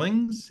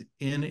spellings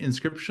in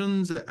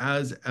inscriptions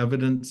as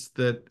evidence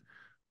that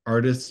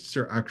artists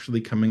are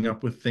actually coming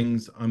up with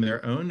things on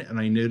their own. And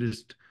I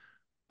noticed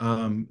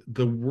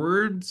the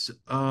words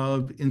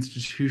of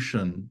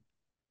institution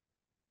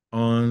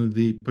on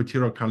the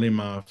Potiro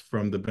Kalima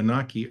from the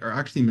Benaki are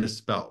actually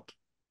misspelled.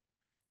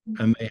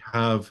 And they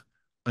have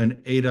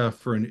an eta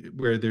for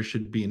where there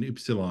should be an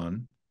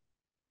upsilon,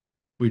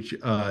 which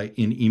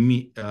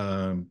in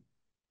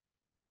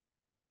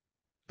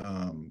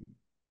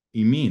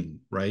imin,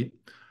 right?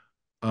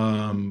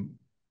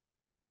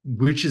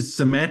 Which is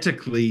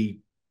semantically,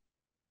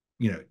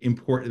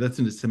 important. That's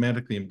a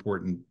semantically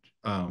important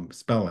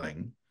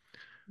spelling,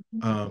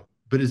 but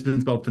it's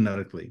been spelled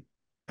phonetically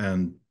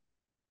and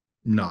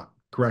not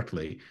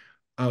correctly,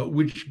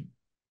 which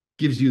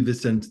gives you the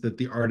sense that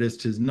the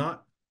artist has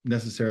not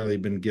necessarily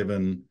been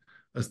given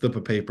a slip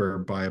of paper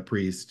by a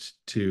priest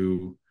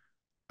to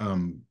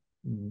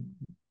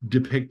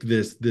depict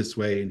this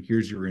way, and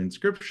here's your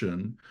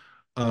inscription,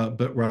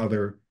 but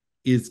rather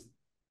is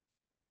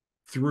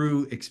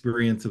through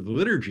experience of the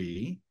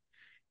liturgy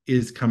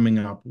is coming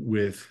up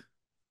with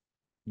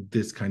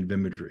this kind of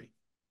imagery.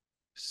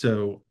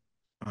 So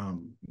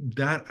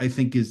that, I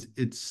think, is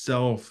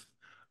itself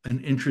an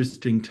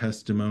interesting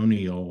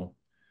testimonial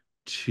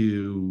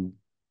to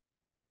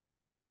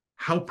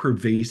how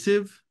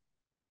pervasive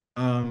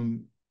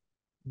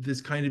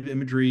this kind of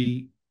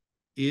imagery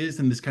is,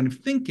 and this kind of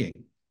thinking,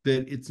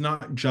 that it's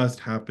not just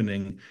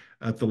happening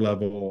at the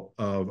level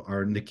of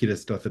our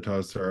Nikitas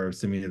Stathatos or our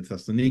Simeon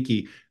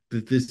Thessaloniki,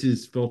 that this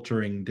is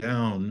filtering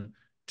down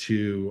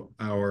to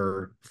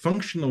our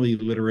functionally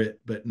literate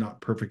but not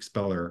perfect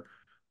speller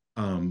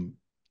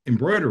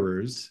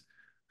embroiderers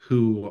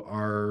who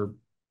are,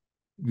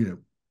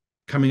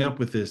 coming up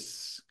with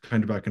this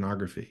kind of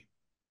iconography.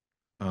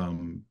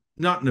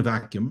 Not in a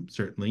vacuum,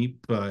 certainly,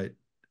 but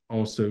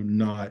also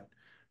not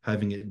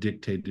having it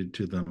dictated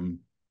to them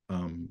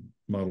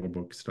model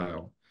book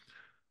style.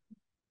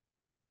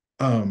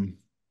 I'd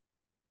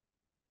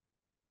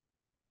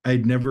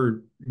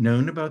never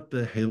known about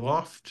the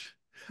hayloft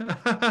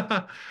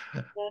or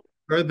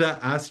the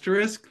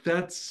asterisk.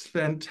 That's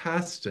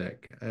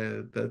fantastic.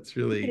 That's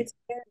really... It's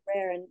very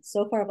rare, and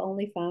so far I've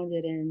only found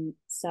it in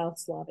South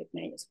Slavic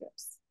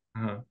manuscripts.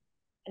 And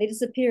it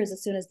disappears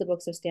as soon as the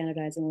books are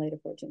standardized in the later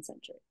 14th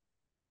century.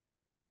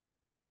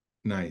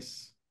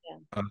 Nice. Yeah.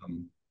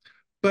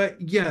 But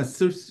yeah,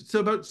 so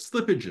about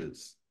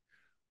slippages.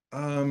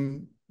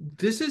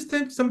 This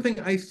is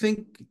something I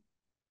think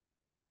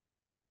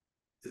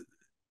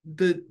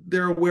that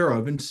they're aware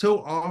of, and so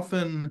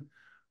often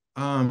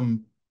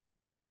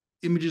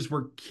images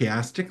work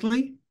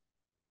chiastically,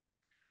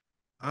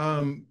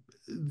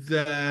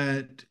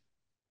 that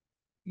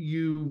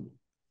you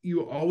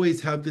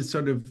always have this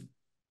sort of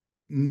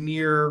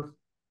near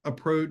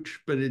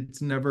approach, but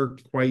it's never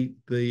quite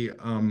the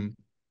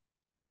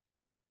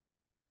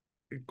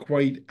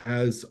quite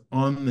as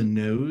on the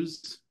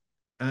nose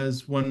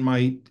as one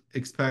might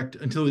expect,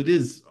 until it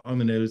is on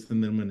the nose,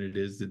 and then when it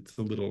is, it's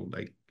a little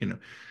like,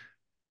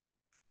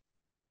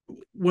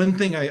 one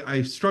thing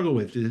I struggle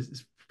with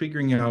is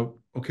figuring out,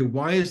 okay,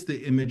 why is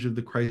the image of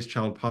the Christ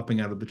child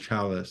popping out of the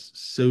chalice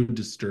so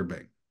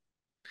disturbing?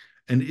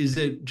 And is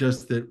it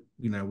just that,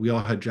 we all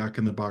had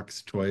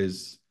Jack-in-the-Box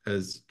toys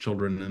as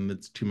children, and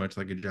it's too much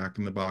like a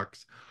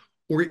Jack-in-the-Box?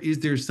 Or is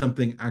there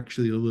something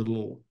actually a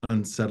little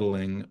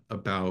unsettling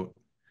about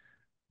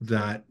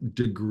that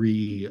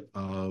degree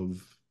of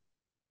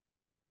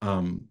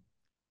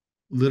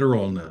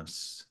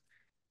literalness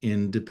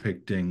in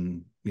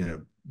depicting,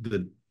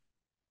 the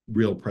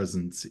real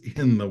presence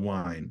in the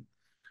wine?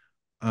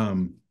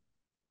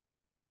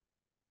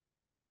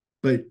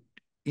 But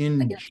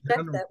in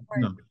general, I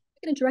can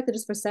interrupt that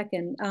just for a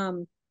second.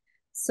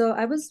 So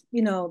I was,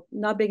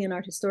 not being an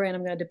art historian,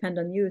 I'm going to depend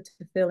on you to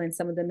fill in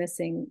some of the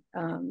missing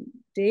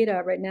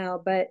data right now.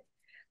 But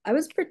I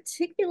was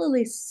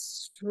particularly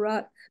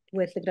struck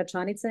with the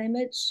Gračanica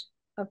image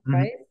of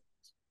Christ,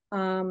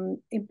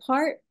 in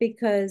part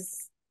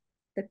because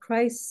the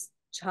Christ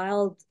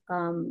child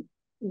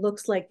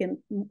looks like a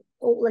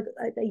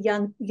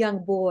young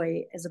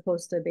boy as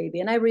opposed to a baby,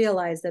 and I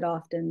realize that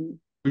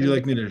often. Would you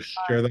like me to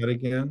share that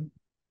again?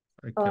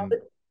 Can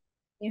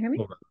you hear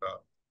me?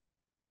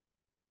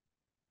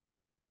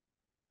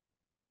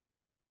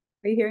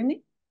 Are you hearing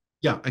me?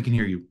 Yeah, I can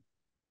hear you.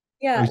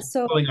 Yeah,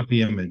 so pulling up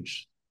the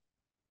image.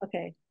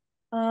 Okay.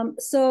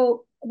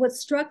 So what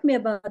struck me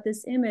about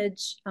this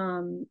image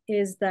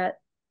is that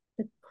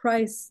the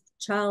Christ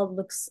child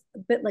looks a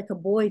bit like a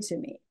boy to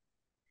me.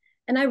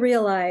 And I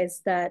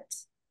realize that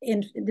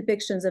in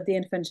depictions of the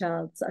infant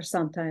child are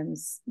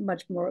sometimes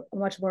much more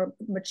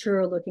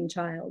mature looking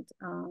child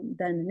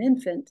than an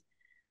infant.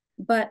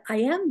 But I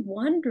am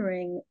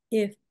wondering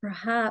if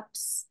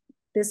perhaps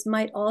this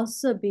might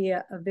also be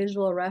a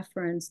visual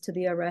reference to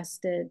the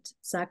arrested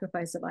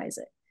sacrifice of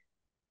Isaac.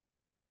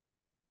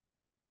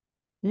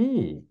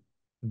 Ooh,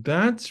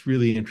 that's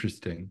really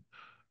interesting.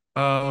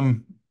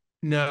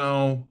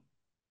 Now,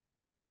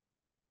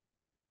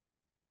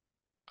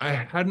 I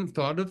hadn't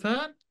thought of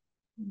that.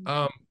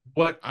 Um,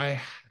 what I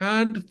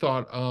had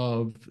thought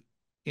of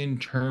in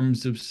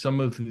terms of some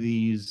of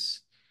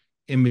these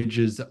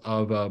images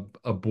of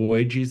a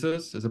boy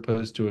Jesus as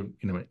opposed to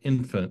an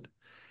infant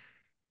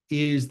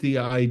is the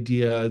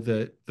idea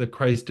that the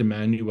Christ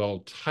Emmanuel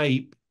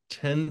type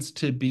tends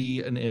to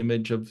be an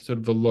image of sort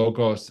of the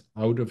logos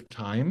out of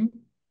time.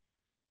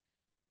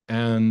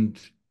 And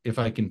if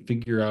I can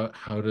figure out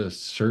how to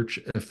search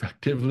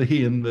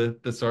effectively in the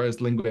thesaurus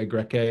linguae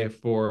Graecae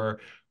for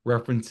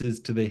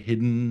references to the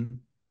hidden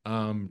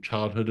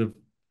childhood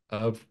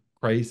of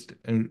Christ,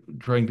 and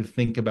trying to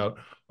think about,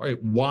 all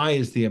right, why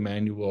is the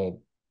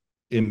Emmanuel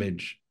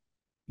image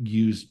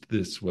used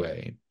this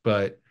way?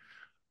 But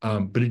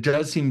it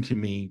does seem to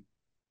me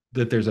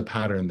that there's a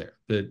pattern there,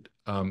 that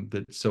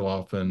so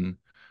often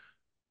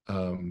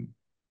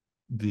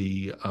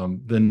the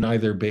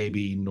neither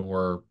baby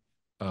nor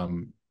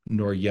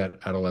yet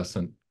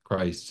adolescent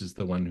Christ is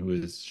the one who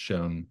is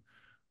shown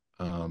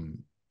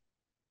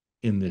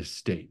in this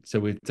state.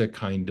 So it's a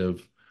kind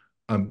of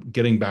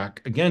getting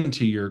back again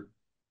to your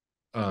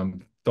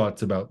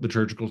thoughts about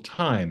liturgical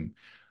time,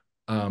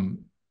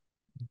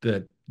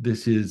 that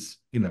this is,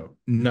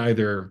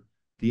 neither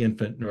the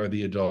infant nor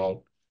the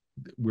adult.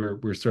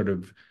 We're sort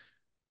of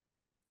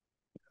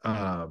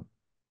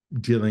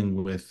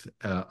dealing with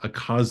a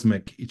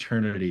cosmic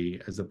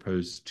eternity as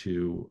opposed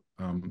to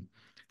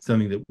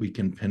something that we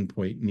can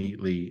pinpoint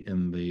neatly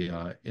in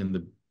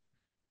the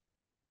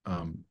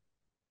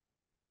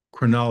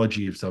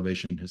chronology of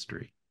salvation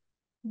history.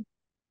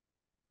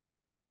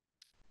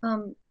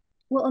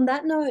 Well, on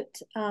that note,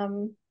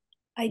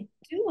 I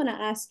do want to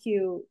ask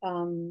you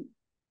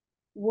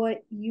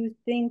what you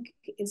think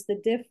is the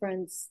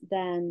difference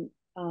then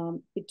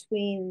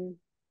between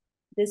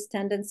this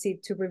tendency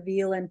to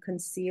reveal and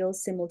conceal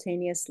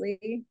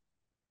simultaneously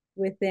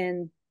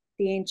within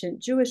the ancient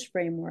Jewish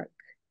framework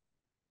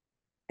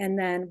and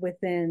then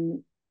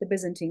within the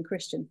Byzantine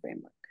Christian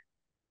framework,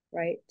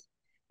 right?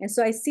 And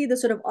so I see the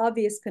sort of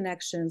obvious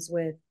connections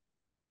with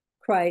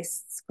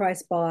Christ's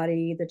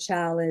body, the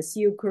chalice,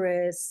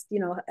 Eucharist,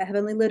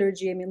 heavenly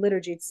liturgy. I mean,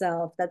 liturgy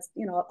itself, that's,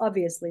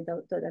 obviously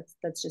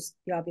that's just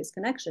the obvious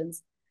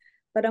connections.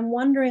 But I'm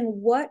wondering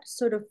what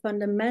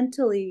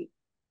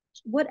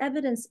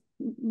evidence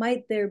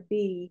might there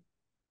be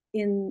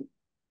in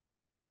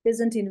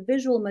Byzantine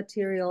visual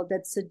material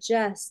that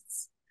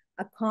suggests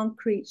a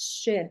concrete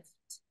shift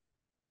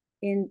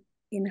in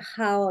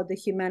how the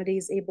humanity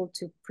is able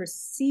to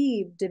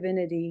perceive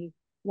divinity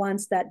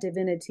once that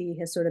divinity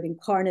has sort of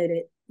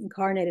incarnated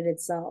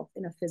itself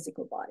in a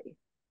physical body,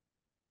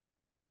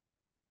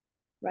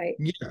 right?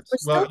 Yes. We're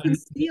still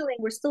concealing,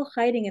 we're still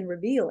hiding and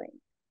revealing,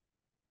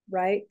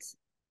 right?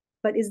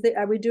 But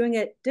are we doing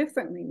it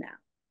differently now,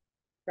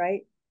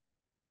 right?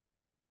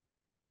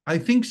 I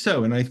think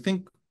so, and I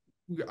think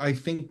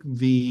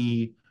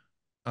the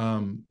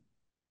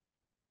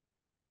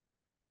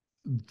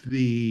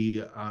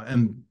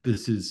and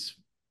this is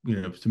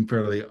some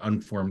fairly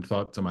unformed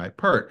thoughts on my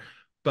part,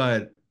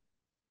 but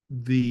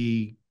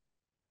the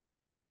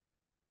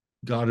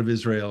God of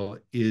Israel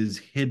is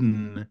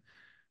hidden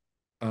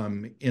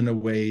in a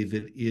way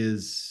that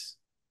is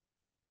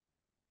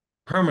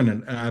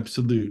permanent and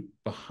absolute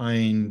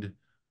behind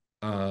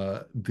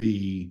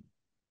the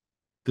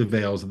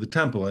veils of the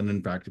temple. And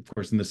in fact, of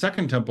course, in the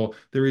second temple,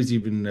 there is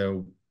even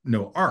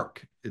no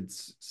ark.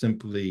 It's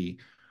simply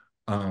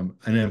an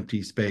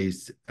empty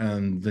space,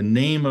 and the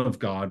name of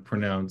God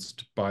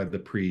pronounced by the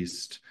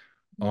priest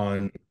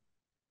on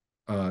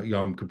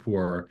Yom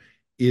Kippur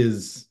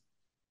is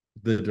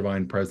the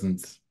divine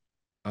presence,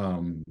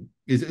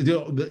 is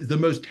the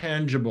most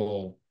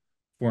tangible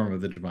form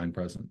of the divine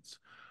presence.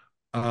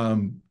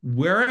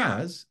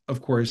 Whereas,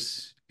 of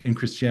course, in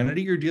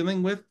Christianity, you're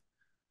dealing with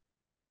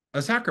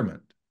a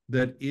sacrament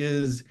that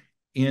is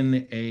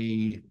in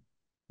a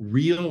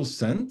real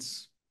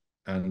sense,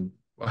 and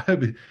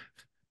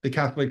the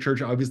Catholic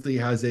Church obviously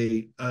has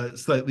a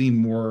slightly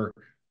more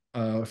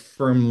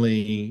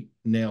firmly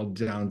nailed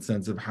down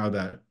sense of how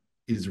that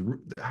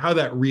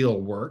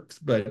real works,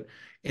 but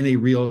in a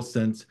real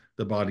sense,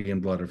 the body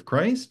and blood of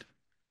Christ.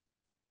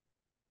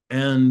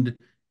 And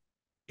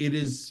it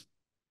is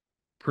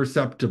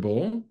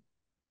perceptible.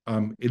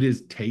 It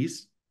is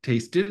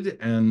tasted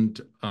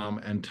and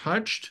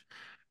touched,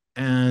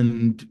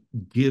 and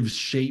gives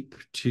shape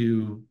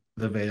to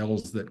the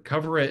veils that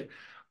cover it.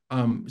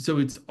 So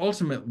it's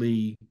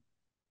ultimately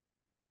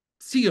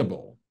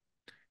seeable.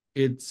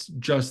 it's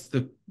just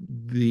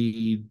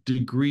the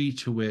degree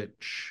to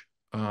which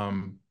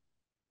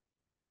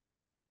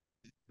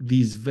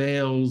these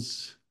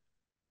veils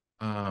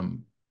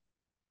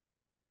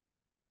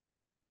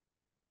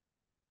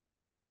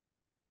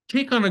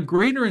take on a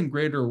greater and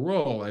greater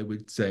role, I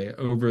would say,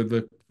 over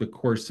the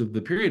course of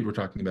the period we're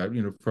talking about,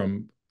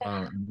 from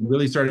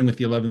really starting with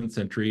the 11th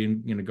century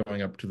and,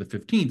 going up to the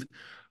 15th.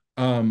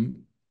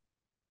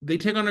 They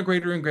take on a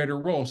greater and greater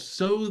role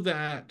so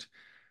that,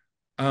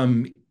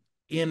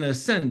 in a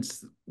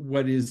sense,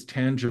 what is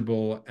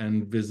tangible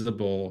and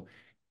visible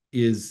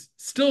is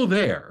still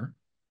there,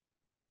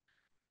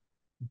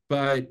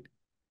 but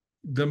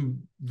the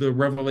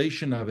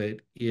revelation of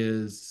it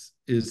is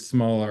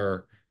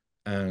smaller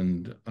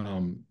and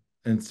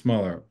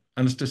smaller.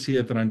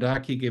 Anastasia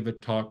Drandaki gave a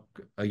talk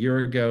a year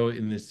ago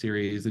in this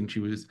series, and she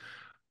was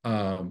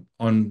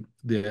on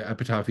the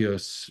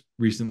epitaphios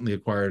recently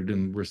acquired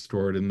and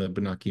restored in the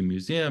Benaki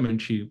Museum,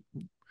 and she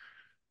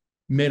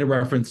made a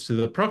reference to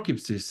the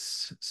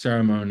prokypsis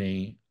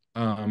ceremony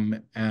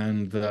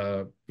and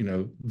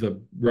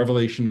the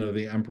revelation of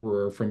the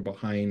emperor from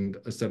behind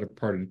a set of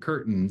parted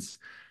curtains.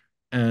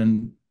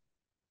 And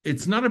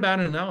it's not a bad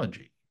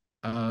analogy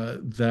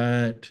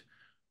that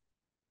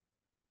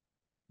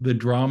the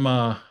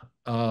drama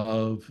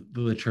of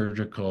the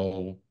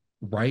liturgical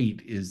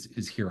rite is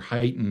here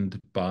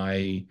heightened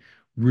by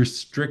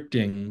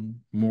restricting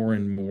more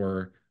and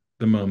more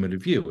the moment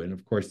of view. And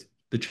of course,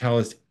 the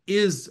chalice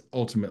is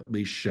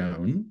ultimately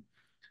shown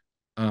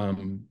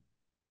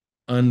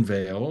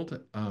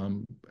unveiled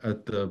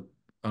at the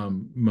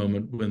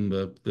moment when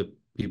the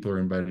people are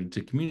invited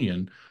to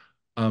communion.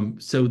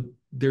 So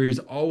there is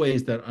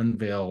always that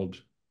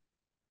unveiled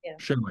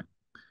showing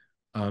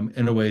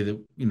in a way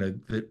that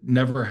that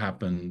never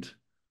happened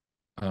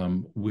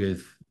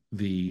with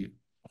the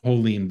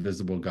holy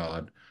invisible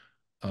God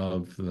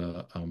of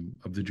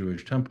the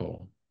Jewish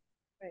temple.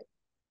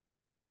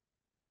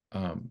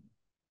 Right.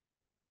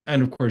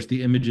 And of course,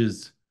 the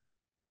images,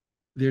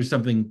 there's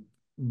something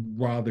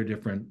rather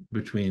different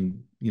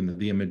between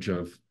the image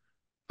of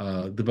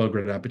the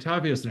Belgrade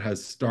Epitafios that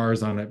has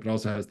stars on it, but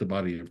also has the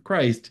body of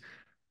Christ,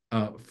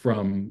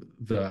 from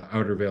the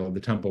outer veil of the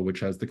temple,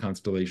 which has the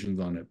constellations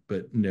on it,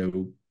 but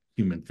no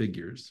human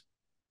figures.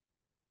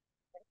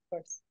 Of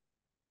course.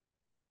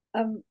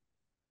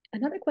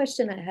 Another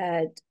question I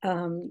had,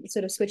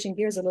 sort of switching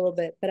gears a little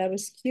bit, but I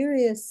was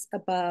curious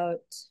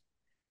about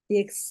the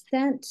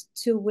extent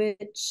to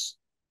which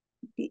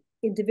the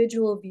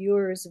individual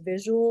viewer's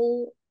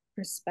visual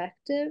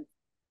perspective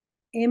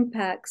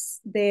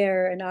impacts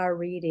their and our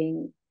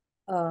reading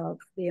of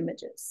the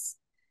images.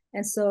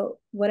 And so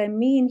what I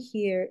mean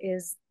here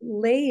is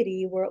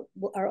laity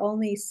are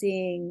only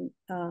seeing,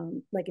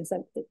 like in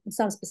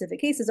some specific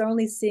cases, are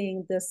only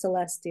seeing the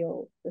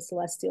celestial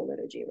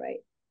liturgy,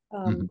 right?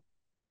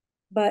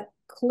 But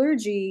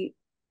clergy,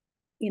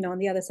 on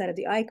the other side of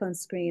the icon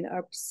screen,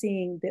 are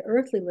seeing the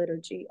earthly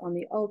liturgy on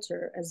the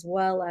altar as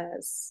well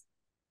as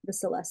the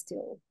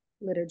celestial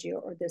liturgy,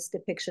 or this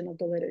depiction of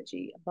the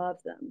liturgy above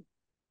them.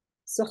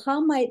 So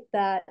how might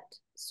that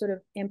sort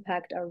of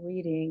impact our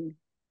reading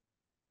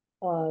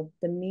of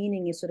the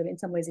meaning is sort of in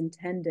some ways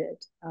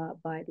intended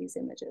by these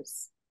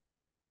images?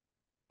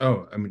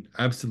 Oh, I mean,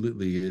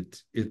 absolutely.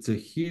 It's a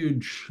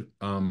huge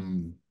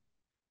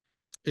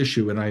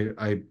issue. And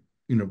I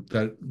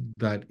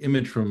that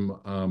image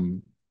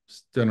from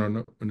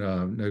Steno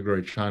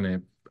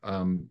Negoricane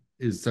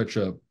is such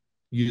a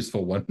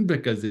useful one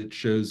because it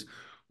shows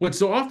what's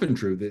so often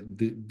true, that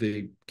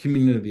the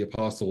communion of the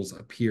apostles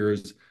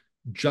appears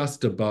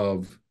just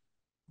above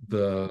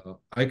the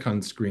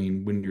icon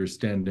screen when you're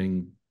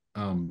standing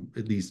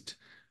at least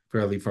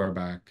fairly far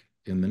back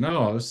in the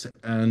naos.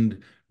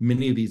 And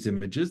many of these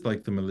images,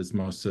 like the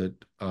Melismos at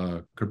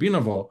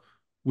Karbinovo,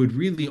 would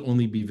really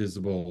only be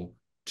visible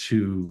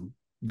to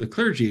the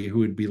clergy, who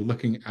would be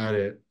looking at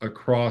it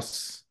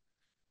across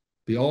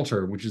the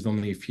altar, which is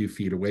only a few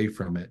feet away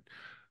from it.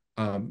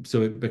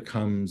 So it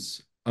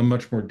becomes a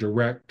much more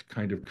direct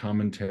kind of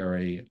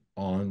commentary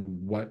on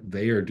what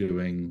they are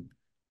doing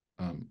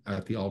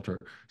at the altar.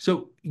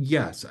 So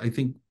yes, I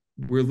think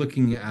we're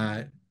looking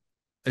at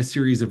a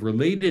series of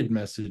related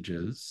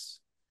messages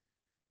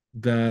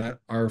that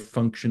are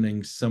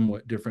functioning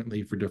somewhat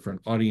differently for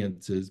different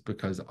audiences,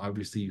 because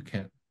obviously you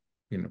can't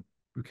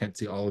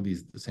see all of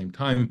these at the same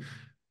time.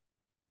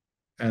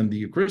 And the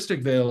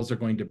Eucharistic veils are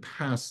going to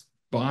pass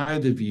by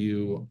the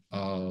view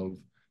of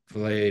the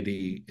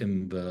laity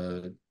in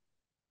the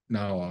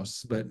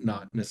naos, but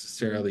not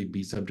necessarily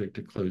be subject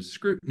to closed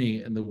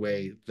scrutiny in the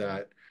way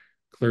that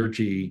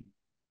clergy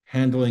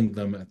handling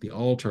them at the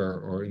altar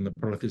or in the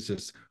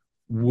prothesis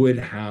would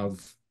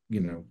have,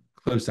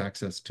 close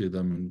access to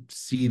them and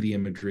see the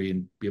imagery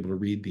and be able to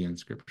read the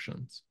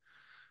inscriptions.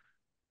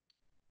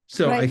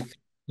 So right. I think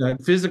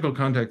that physical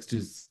context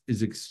is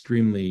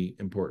extremely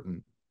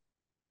important.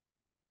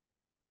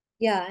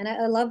 Yeah, and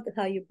I love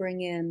how you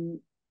bring in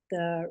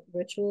the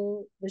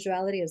ritual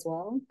visuality as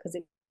well, because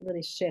it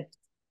really shifts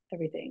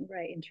everything,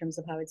 right, in terms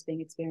of how it's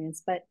being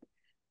experienced. But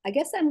I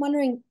guess I'm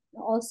wondering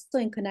also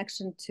in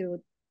connection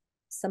to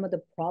some of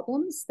the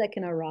problems that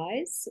can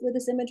arise with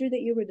this imagery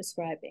that you were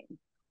describing.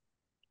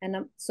 And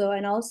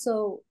and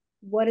also,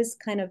 what is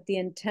kind of the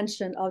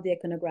intention of the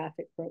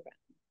iconographic program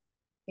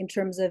in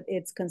terms of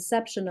its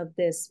conception of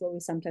this, what we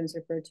sometimes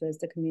refer to as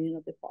the communion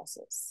of the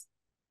apostles,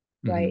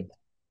 right?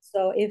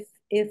 So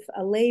if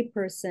a lay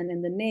person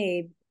in the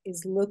nave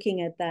is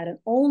looking at that and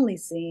only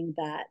seeing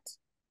that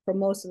for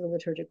most of the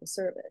liturgical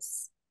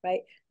service,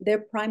 right, their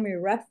primary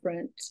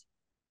reference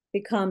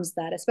becomes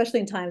that,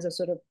 especially in times of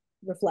sort of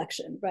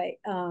reflection, right?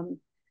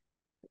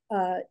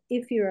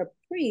 If you're a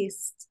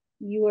priest,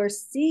 you are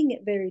seeing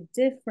it very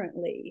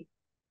differently.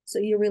 So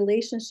your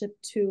relationship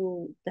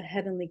to the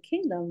heavenly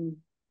kingdom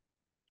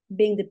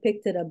being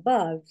depicted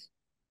above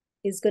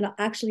is going to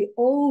actually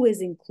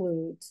always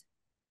include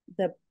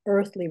the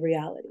earthly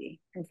reality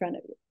in front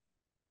of you,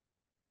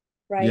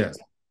 right? Yes.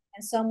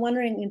 And so I'm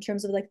wondering, in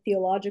terms of like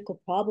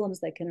theological problems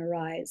that can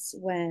arise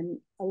when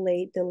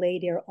the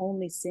laity are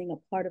only seeing a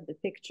part of the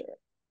picture.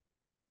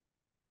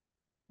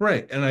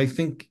 Right. And I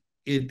think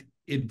it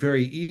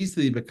very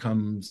easily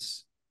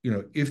becomes,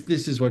 if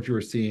this is what you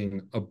are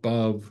seeing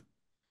above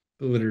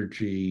the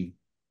liturgy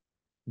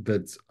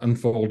that's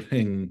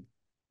unfolding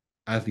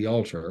at the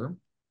altar,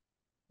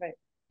 right,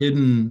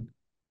 hidden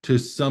to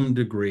some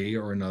degree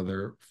or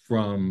another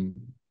from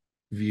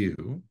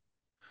view,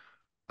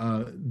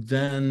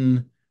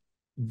 then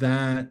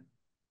that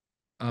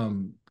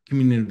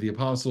communion of the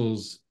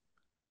apostles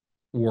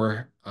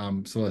or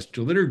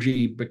celestial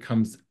liturgy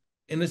becomes,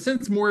 in a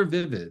sense, more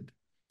vivid.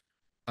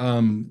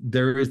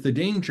 There is the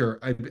danger.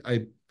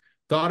 I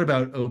thought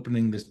about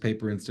opening this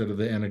paper instead of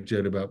the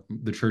anecdote about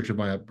the church of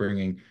my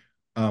upbringing.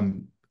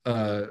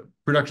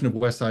 Production of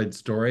West Side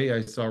Story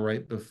I saw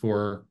right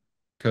before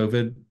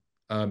COVID,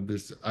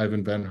 this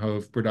Ivan Van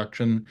Hove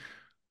production.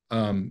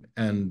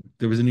 And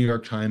there was a New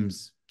York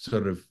Times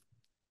sort of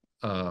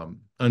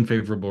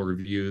unfavorable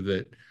review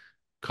that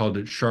called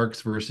it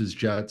Sharks versus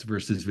Jets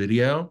versus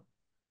Video,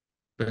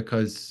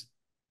 because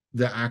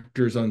the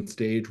actors on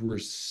stage were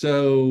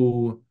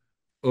so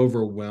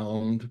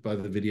overwhelmed by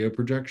the video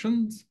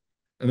projections.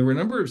 And there were a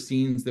number of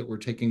scenes that were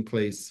taking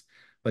place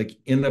like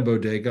in a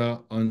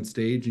bodega on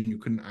stage, and you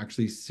couldn't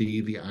actually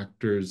see the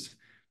actors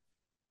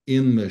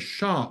in the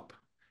shop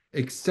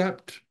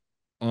except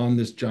on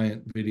this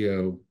giant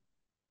video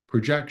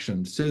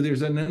projection. So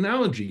there's an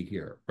analogy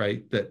here,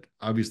 right? That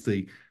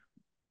obviously,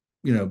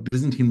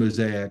 Byzantine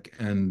mosaic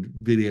and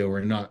video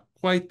are not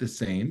quite the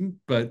same,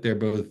 but they're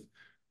both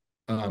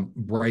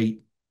bright,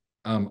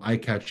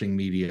 eye-catching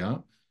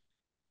media.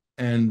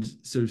 And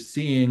so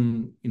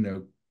seeing,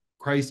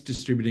 Christ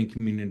distributing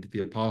communion to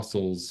the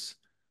apostles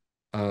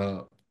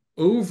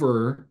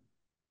over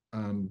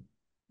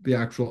the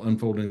actual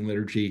unfolding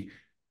liturgy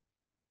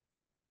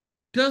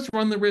does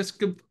run the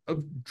risk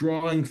of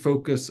drawing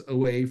focus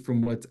away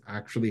from what's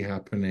actually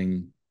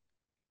happening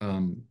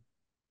in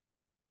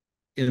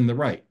the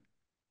rite.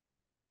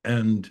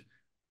 And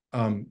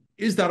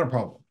is that a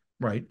problem,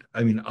 right?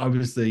 I mean,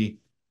 obviously,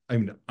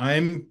 I'm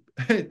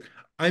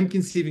I'm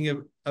conceiving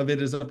of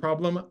it as a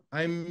problem.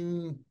 I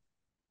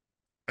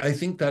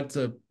think that's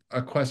a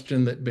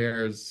question that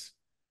bears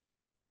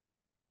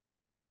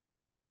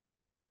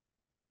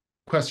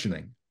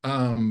questioning.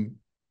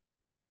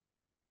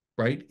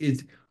 Right?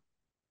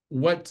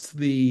 What's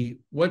the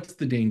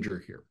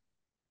danger here?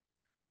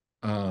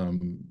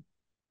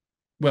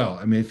 Well,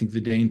 I mean, I think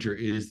the danger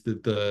is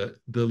that the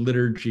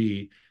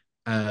liturgy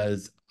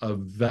as a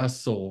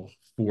vessel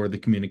for the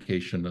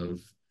communication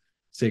of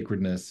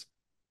sacredness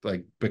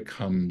like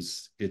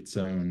becomes its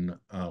own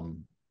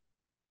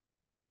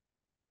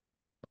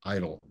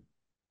idol.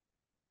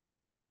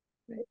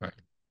 Right.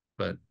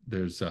 But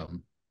there's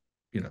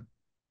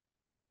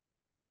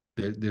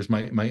there's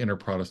my inner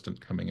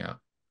Protestant coming out.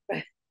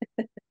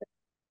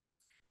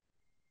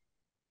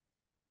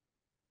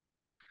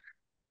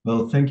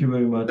 Well, thank you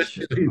very much.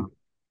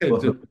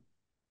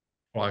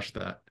 Wash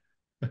that.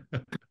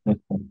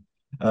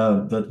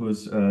 That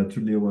was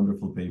truly a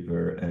wonderful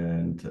paper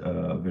and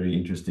very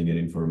interesting and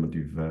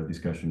informative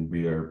discussion.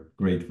 We are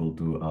grateful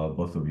to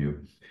both of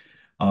you.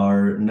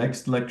 Our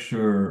next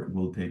lecture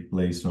will take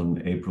place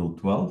on April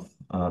 12th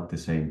at the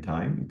same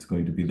time. It's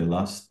going to be the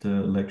last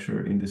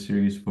lecture in the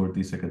series for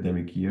this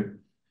academic year,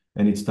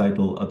 and it's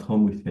titled At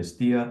Home with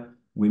Hestia,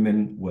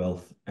 Women,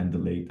 Wealth, and the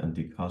Late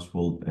Antique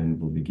Household, and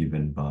will be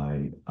given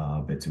by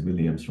Betsy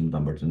Williams from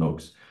Dumbarton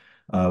Oaks.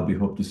 We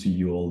hope to see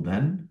you all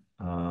then,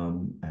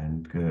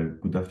 and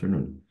good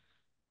afternoon.